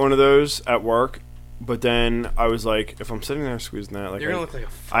want to get one of those at work, but then I was like, if I'm sitting there squeezing that, like You're gonna look like a.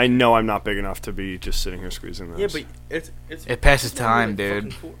 I know I'm not big enough to be just sitting here squeezing Yeah, this. but it's It passes it's more time, like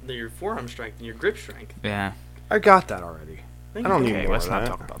dude. your forearm strength and your grip strength. Yeah. I got that already. I don't need Okay, more let's of not that.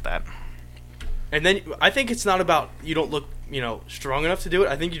 talk about that. And then I think it's not about you don't look strong enough to do it.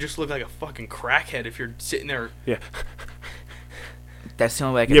 I think you just look like a fucking crackhead if you're sitting there. Yeah. That's the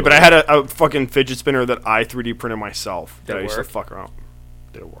only way I can. Yeah, but I had a fucking fidget spinner that I 3D printed myself that Did it I used work? to fuck around.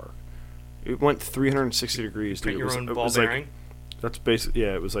 Did it work? It went 360 degrees, dude. Print It your was, own it ball was like bearing. that's basically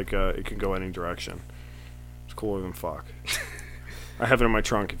it was like it could go any direction. It's cooler than fuck. I have it in my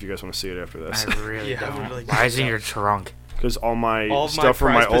trunk if you guys want to see it after this. I really Yeah, I would don't. really Why is it in check your trunk? Because all my All of my stuff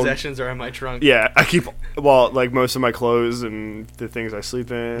from my prized old possessions are in my trunk. yeah, I keep like most of my clothes and the things I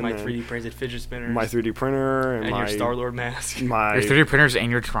sleep in. My and 3D printed fidget spinners. my 3D printer and, and my your Star Lord mask. my Your 3D printer's in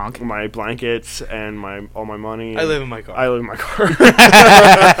your trunk. my blankets and my all my money. I live in my car. I live in my car.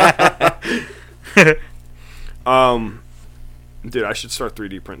 Dude, I should start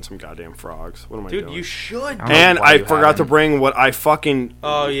 3D printing some goddamn frogs. What am I Dude, doing? you should. I don't And know why I you forgot to haven't. bring what I fucking.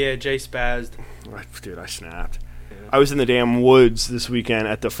 Oh yeah, Jay spazzed. Dude, I snapped. Yeah. I was in the damn woods this weekend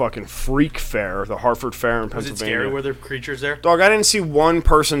at the fucking Freak Fair, the Hartford Fair in Was it Pennsylvania. scary? Were there creatures there? Dog, I didn't see one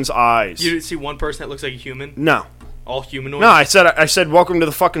person's eyes. You didn't see one person that looks like a human? No. All humanoid? No, I said, welcome to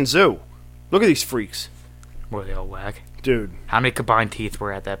the fucking zoo. Look at these freaks. Were they all whack? Dude, How many combined teeth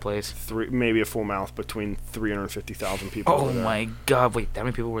were at that place? maybe a full mouth between 350,000 people. Oh over there. my god! Wait, that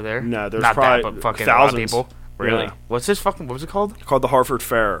many people were there? No, there's not probably that, but fucking a lot of thousands. people. Really? Yeah. What's this fucking? What was it called? Called the Hartford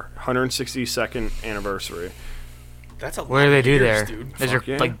Fair, 162nd anniversary. That's a What lot do they of do years, there? dude. Is there Fuck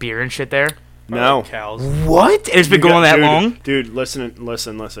yeah. like beer and shit there? No. Like cows. What? It's been You going that dude, long? Dude,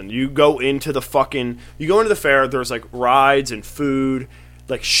 listen. You go into the fair, there's like rides and food,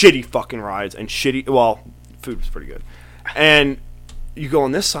 like shitty fucking rides and food was pretty good. And you go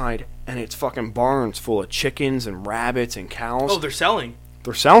on this side and it's fucking barns full of chickens and rabbits and cows. Oh, they're selling.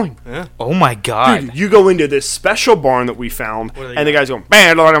 They're selling. Yeah. Oh my god! Dude, you go into this special barn that we found What do they and the got? guy's going,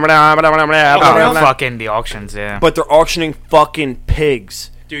 Oh, fucking the auctions, yeah. but they're auctioning fucking pigs.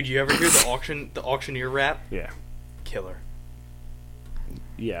 Dude, you ever hear the auctioneer rap? Yeah. Killer.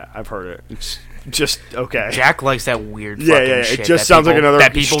 Yeah, I've heard it. It's just okay. Jack likes that weird. Yeah, fucking yeah, it shit just that sounds like people- another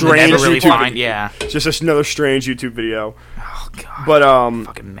that people strange never really YouTube find. Yeah. Just another strange YouTube video. Oh god. But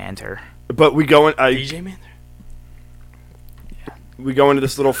Fucking Manter. but we go in. DJ man. We go into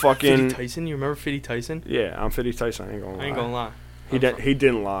this little Fitty fucking. Tyson. You remember Fitty Tyson? Yeah, I'm 50 Tyson. I ain't gonna lie. I ain't gonna lie. He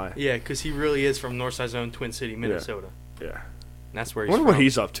didn't lie. Yeah, because he really is from Northside Zone, Twin City, Minnesota. Yeah. And that's where I he's wonder from. what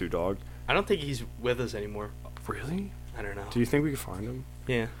he's up to, dog. I don't think he's with us anymore. Really? I don't know. Do you think we could find him?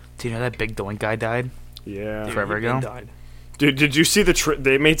 Yeah. Do you know that big doink guy died? Yeah. Dude, Forever he been ago? died. Dude, did you see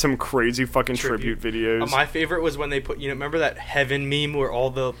they made some crazy fucking tribute videos? My favorite was when they put, remember that Heaven meme where all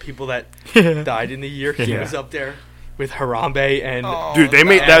the people that died in the year, he Yeah. was up there with Harambe and... Dude, they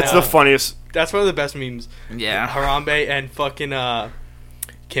made that's the uh, funniest. That's one of the best memes. Yeah. Harambe and fucking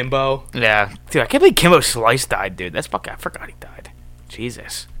Kimbo. Yeah. Dude, I can't believe Kimbo Slice died, dude. That's fucking. I forgot he died.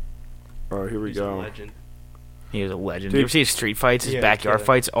 Jesus. Oh, here we He's a go. legend. He was a legend. Dude. You ever see his street fights, his Yeah, backyard killer.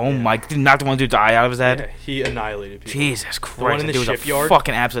 fights? Oh Yeah. my! Did not the one dude die out of his head? Yeah, he annihilated people. Jesus Christ! one in that the dude was shipyard? a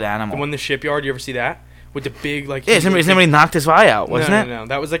fucking absolute animal. The one in the shipyard, you ever see that? With the big, like... Yeah, somebody knocked his eye out, wasn't it? No.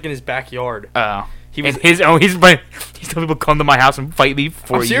 That was like in his backyard. Oh. He was... He's telling people come to my house and fight me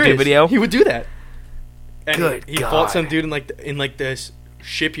for I'm a YouTube serious. video. He would do that. And Good he God. fought some dude in this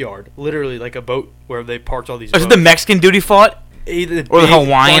shipyard, literally like a boat where they parked all these Was it boats. the Mexican dude he fought? Either Or the big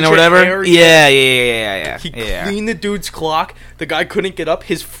Hawaiian bunch or of whatever? hair- Yeah. He yeah. cleaned the dude's clock. The guy couldn't get up.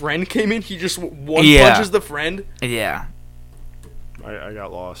 His friend came in. He just one Yeah. punches the friend. Yeah. I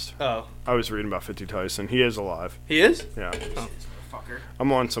got lost. Oh, I was reading about 50 Tyson. He is alive. he is? Yeah. Oh.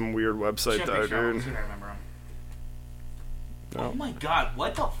 I'm on some weird website though, dude. No. Oh my god,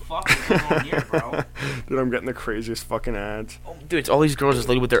 what the fuck is going on here, bro? Dude, I'm getting the craziest fucking ads. Dude, it's all these girls just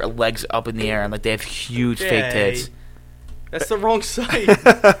literally with their legs up in the air and like they have huge fake tits. That's the wrong site.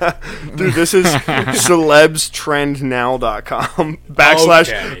 Dude, this is celebstrendnow.com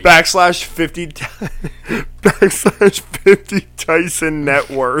Okay. backslash 50 backslash 50 Tyson net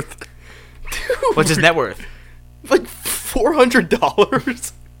worth. What's his net worth? Like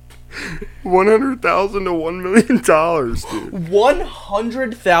 $400. 100,000 to $1 million, dude.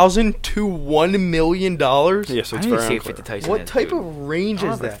 100,000 to $1 million. Yes, I it's need to very see if unclear. 50 Tyson What is, type dude. of range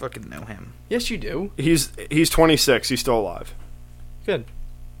I is don't know if I that? fucking know him. Yes, you do. He's 26. He's still alive. Good.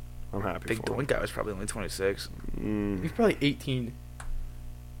 I'm happy Big for him. Doink guy was probably only 26. He's probably 18.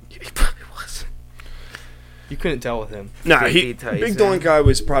 He probably was. You couldn't tell with him. Nah, 50 Tyson. Big Doink guy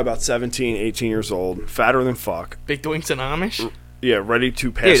was probably about 17, 18 years old, fatter than fuck. Big Doink's an Amish? Yeah, ready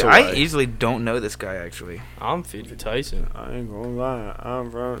to pass Dude, away. I easily don't know this guy actually. I'm 50 Tyson. I ain't gonna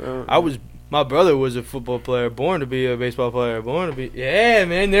lie. My brother was a football player, born to be a baseball player, Yeah,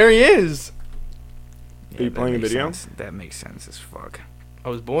 man, there he is. Are you that playing a makes video? sense. That makes sense as fuck. I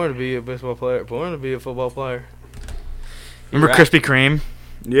was born to be a baseball player, born to be a football player. Remember Right. Krispy Kreme?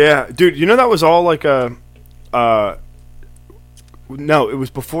 Yeah, dude, you know that was all like a no, it was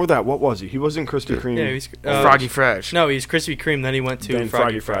before that. What was he? He wasn't Krispy Kreme. Yeah, he's Froggy Fresh. No, he's Krispy Kreme. Then he went to Then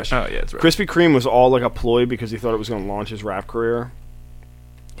Froggy Froggy Fresh. Fresh. Oh yeah, that's right. Krispy Kreme was all like a ploy because he thought it was going to launch his rap career.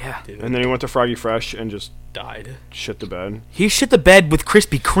 Yeah. Dude, And then he went to Froggy Fresh and just died. shit the bed. He shit the bed with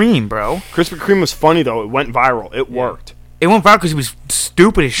Krispy Kreme, bro. Krispy Kreme was funny though. It went viral. It worked. It went viral because he was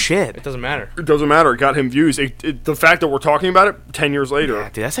stupid as shit. It doesn't matter. It doesn't matter. It got him views. The fact that we're talking about it 10 years later. Yeah,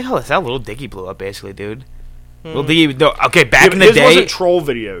 dude, that's like how Little Dicky blew up, basically, dude. Little Dicky, no, okay, back Yeah, in but the his day. wasn't troll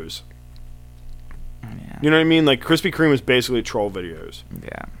videos. Yeah. You know what I mean? Like Krispy Kreme was basically troll videos.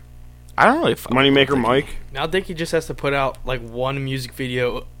 Yeah. I don't really fuck with Moneymaker Lil Dicky. Mike, Now Dickie just has to put out like one music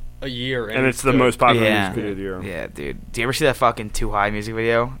video a year, and it's the good. most popular Yeah. music video of the year. Yeah, dude. Do you ever see that fucking Too High music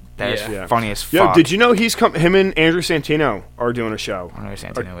video? That is Yeah. funny as Yo, fuck. did you know him and Andrew Santino are doing a show? I don't know who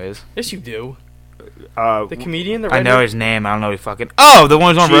Santino is. Yes, you do. The comedian. The I know redhead? his name. I don't know who fucking. Oh, the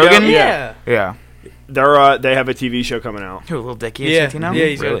one who's on Cheeto? Rogan? Yeah. Yeah. they have a TV show coming out. Who, Little Dicky Yeah, and Santino? yeah,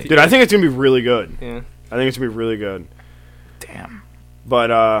 he's got really? a Dude, I think it's gonna be really good. Yeah. I think it's gonna be really good. Damn. But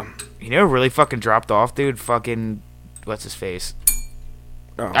You know who really fucking dropped off, dude? Fucking. What's his face?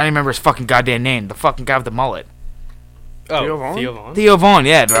 oh. I don't even remember his fucking goddamn name. The fucking guy with the mullet. Theo Vaughn? Theo Vaughn. Theo Vaughn,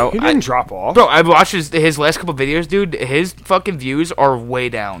 yeah, bro. He didn't drop off. Bro, I've watched his last couple videos, dude. His fucking views are way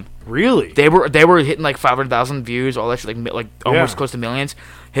down. Really? They were hitting like 500,000 views, all that shit, like almost Yeah. close to millions.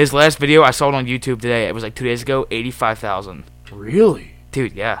 His last video, I saw it on YouTube today. It was like 2 days ago, 85,000. Really?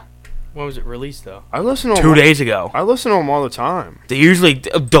 Dude, yeah. When was it released though? I listen to him 2 days ago. I listen to him all the time. They usually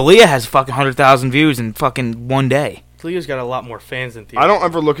Dalia has fucking 100,000 views in fucking one day. Cleo's got a lot more fans than Theo. I don't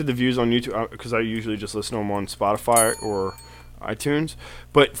ever look at the views on YouTube because I usually just listen to him on Spotify or iTunes.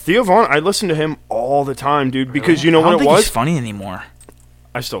 But Theo Vaughn, I listen to him all the time, dude. Because you know I don't what it think was? he's funny anymore.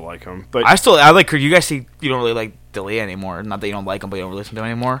 I still like him, but I like you guys see you don't really like Dalia anymore. Not that you don't like him, but you don't listen to him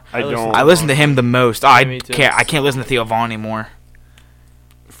anymore. I don't. I listen to him the most. me too. I can't listen to Theo Vaughn anymore.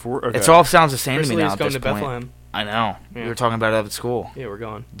 Okay. It's all sounds the same Chris to me Lee's now at going this to point. Bethlehem. I know. Yeah. We were talking about it at school. Yeah, we're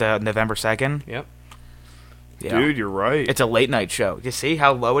going. The November 2nd. Yep. Yeah. Dude, you're right. It's a late night show. You see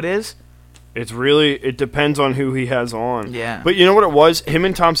how low it is? It's really, it depends on who he has on. Yeah. But you know what it was? Him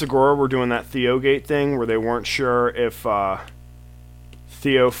and Tom Segura were doing that Theogate thing where they weren't sure if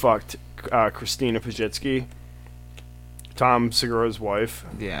Theo fucked Christina Pajitsky, Tom Segura's wife.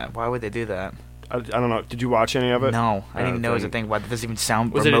 Yeah. Why would they do that? I don't know. Did you watch any of it? No, I didn't even know it was a thing. thing. Why does this even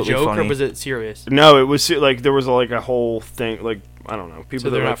sound Was it a remotely joke funny? or was it serious? No, it was like there was like a whole thing. Like I don't know. People So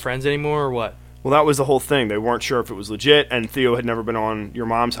that they're like, not friends anymore, or what? Well, that was the whole thing. They weren't sure if it was legit, and Theo had never been on Your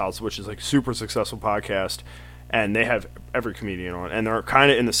Mom's House, which is like a super successful podcast, and they have every comedian on, and they're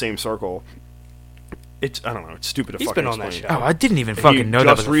kind of in the same circle. It's I don't know. It's stupid to He's fucking been on that explain. show. Oh, I didn't even He fucking know that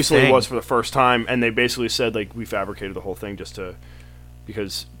just was a recently thing. was for the first time, and they basically said like we fabricated the whole thing just to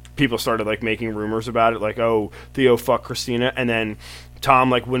because people started like making rumors about it, like oh Theo fucked Christina, and then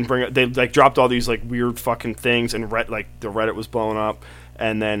Tom like wouldn't bring it. They like dropped all these like weird fucking things, and like the Reddit was blowing up,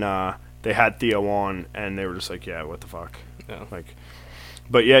 and then they had Theo on, and they were just like yeah, what the fuck, Yeah. like.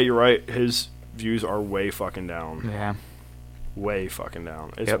 But yeah, you're right. His views are way fucking down, Yeah. way fucking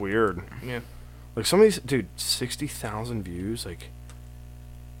down. It's Yep. weird. Yeah. Like some of these, dude, 60,000 views, like.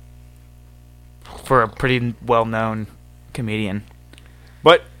 For a pretty well-known comedian.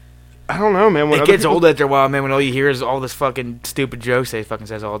 But I don't know, man. When It other gets people- old after a while, man, when all you hear is all this fucking stupid jokes that he fucking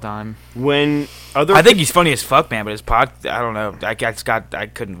says all the time. When other, I think he's funny as fuck, man, but his I don't know. I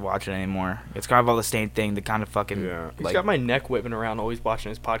couldn't watch it anymore. It's kind of all the same thing, the kind of fucking... Yeah. He's like, got my neck whipping around always watching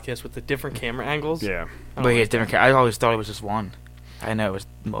his podcast with the different camera angles. yeah, I but he don't has like different... I always thought it was just one. I know it was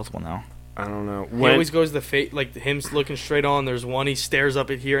multiple now. I don't know. that. He always goes the face, like him looking straight on. There's one he stares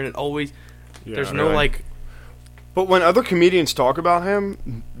up at here, and it always Yeah, there's no really. like. But when other comedians talk about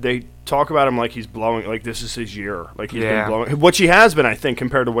him, they talk about him like he's blowing, like this is his year, like he's Yeah. been blowing, which he has been, I think,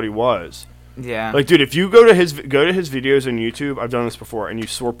 compared to what he was. Yeah. Like, dude, if you go to his videos on YouTube, I've done this before, and you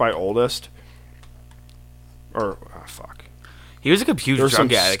sort by oldest, or fuck, he was like a huge there's some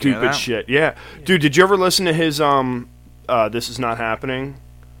drug addict. you know stupid that? shit. Yeah, dude, did you ever listen to his This Is Not Happening?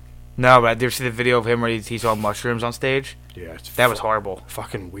 No, but I did see the video of him where he's on mushrooms on stage. Yeah, it's That was horrible.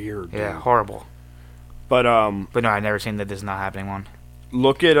 fucking weird. Yeah, dude. horrible. But But no, I've never seen that This Is Not Happening one.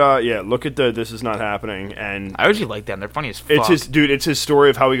 look at look at the This Is Not Happening, and I usually like them. They're funny as fuck. it's his dude. It's his story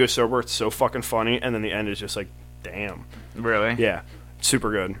of how he goes sober. It's so fucking funny, and then the end is just like, damn. Really? Yeah, super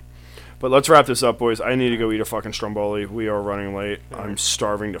good. But let's wrap this up, boys. I need to go eat a fucking stromboli. We are running late. I'm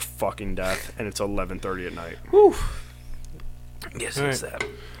starving to fucking death, and it's 11:30 at night. Yes, All it's right. that.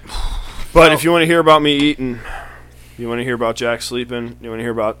 But if you want to hear about me eating, you want to hear about Jack sleeping, you want to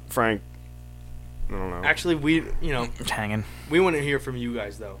hear about Frank, I don't know. Actually, we Just hanging. we want to hear from you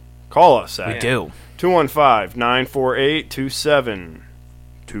guys though. Call us We at do.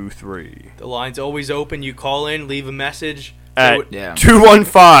 215-948-2723. The line's always open. You call in, leave a message. At Yeah.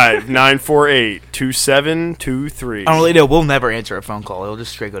 215-948-2723. I don't really know. We'll never answer a phone call. It'll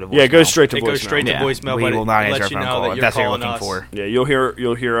just straight go to voicemail. Yeah, go straight to It voicemail. goes straight to Yeah, voicemail. we but will it not answer lets a you phone know call. that If you're that's what you're calling looking us. for. Yeah,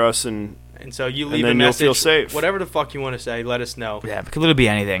 you'll hear us, and And so you And leave a then you'll message. feel safe. Whatever the fuck you want to say, let us know. Yeah, it could literally be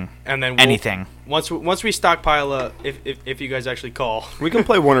anything. And then Anything. Once we stockpile, if you guys actually call. we can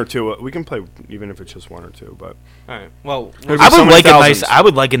play one or two. We can play even if it's just one or two, but All right. Well, There'd be I so would many like a nice. thousands. I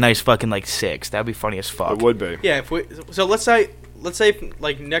would like a nice fucking like 6. That'd be funny as fuck. it would be. yeah. If we so let's say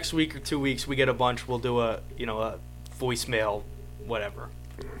like next week or 2 weeks we get a bunch. We'll do a voicemail, whatever.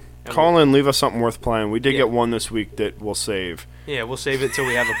 And Call in, leave us something worth playing. We did Yeah. get one this week that we'll save. Yeah, we'll save it till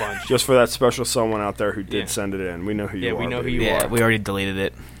we have a bunch. Just for that special someone out there who did Yeah. send it in. We know who you Yeah, are. we know who baby. you Yeah, are. we already deleted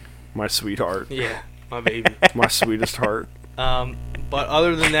it. My sweetheart. Yeah, my baby. My sweetest heart. But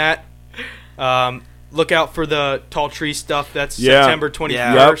other than that, look out for the tall tree stuff. That's Yeah. September Yep.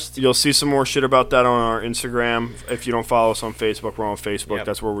 21st. You'll see some more shit about that on our Instagram. If you don't follow us on Facebook, we're on Facebook. Yep.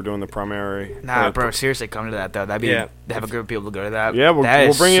 That's where we're doing the primary. Nah, bro, seriously, come to that though. That'd be Yeah. have a group of people to go to that. Yeah, we'll That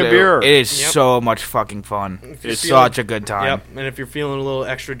is bring you a so- beer. It is Yep. so much fucking fun. you're It's feeling- such a good time. Yep. And if you're feeling a little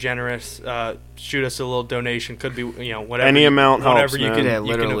extra generous, shoot us a little donation. Could be whatever. Any amount helps, whatever you man. can. Yeah, you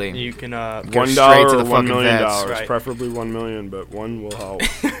literally. Can, you can Go $1 straight to or the $1 fucking million vets. dollars, Right. preferably 1 million, but one will help.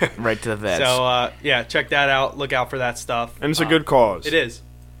 Right to the vets. So yeah, check that out. Look out for that stuff. And it's a good cause. It is.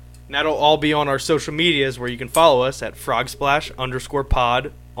 And that'll all be on our social medias where you can follow us at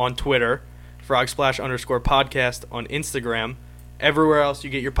FrogSplash_pod on Twitter, FrogSplash_podcast on Instagram. Everywhere else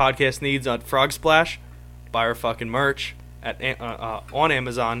you get your podcast needs on Frogsplash. Buy our fucking merch at on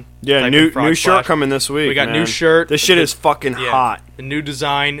Amazon. Yeah, Type in new Frog shirt Splash. coming this week. We got man. new shirt. This shit is fucking Yeah, hot. the new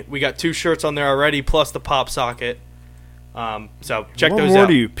design. We got 2 shirts on there already, plus the pop socket. So check what those more out.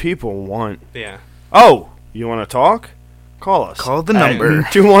 do you people want? Yeah. Oh, you want to talk? Call us. Call the number.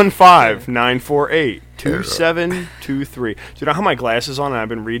 215-948-2723. Do you know how my glasses on and I've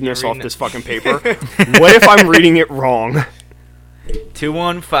been reading this off reading this it. fucking paper? What if I'm reading it wrong?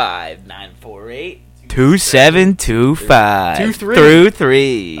 215-948. 2725 23. through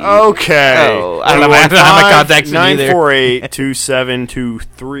 3. Okay. Oh, I don't know. I don't have my contacts in either.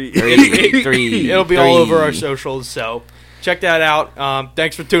 948-2723. It'll be all over our socials, so check that out.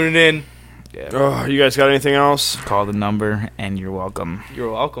 Thanks for tuning in. Oh, you guys got anything else? Call the number and you're welcome.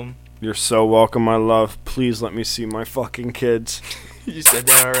 You're welcome. You're so welcome, my love. Please let me see my fucking kids. You said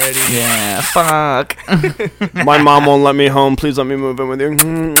that already. Yeah, fuck. My mom won't let me home. Please let me move in with you.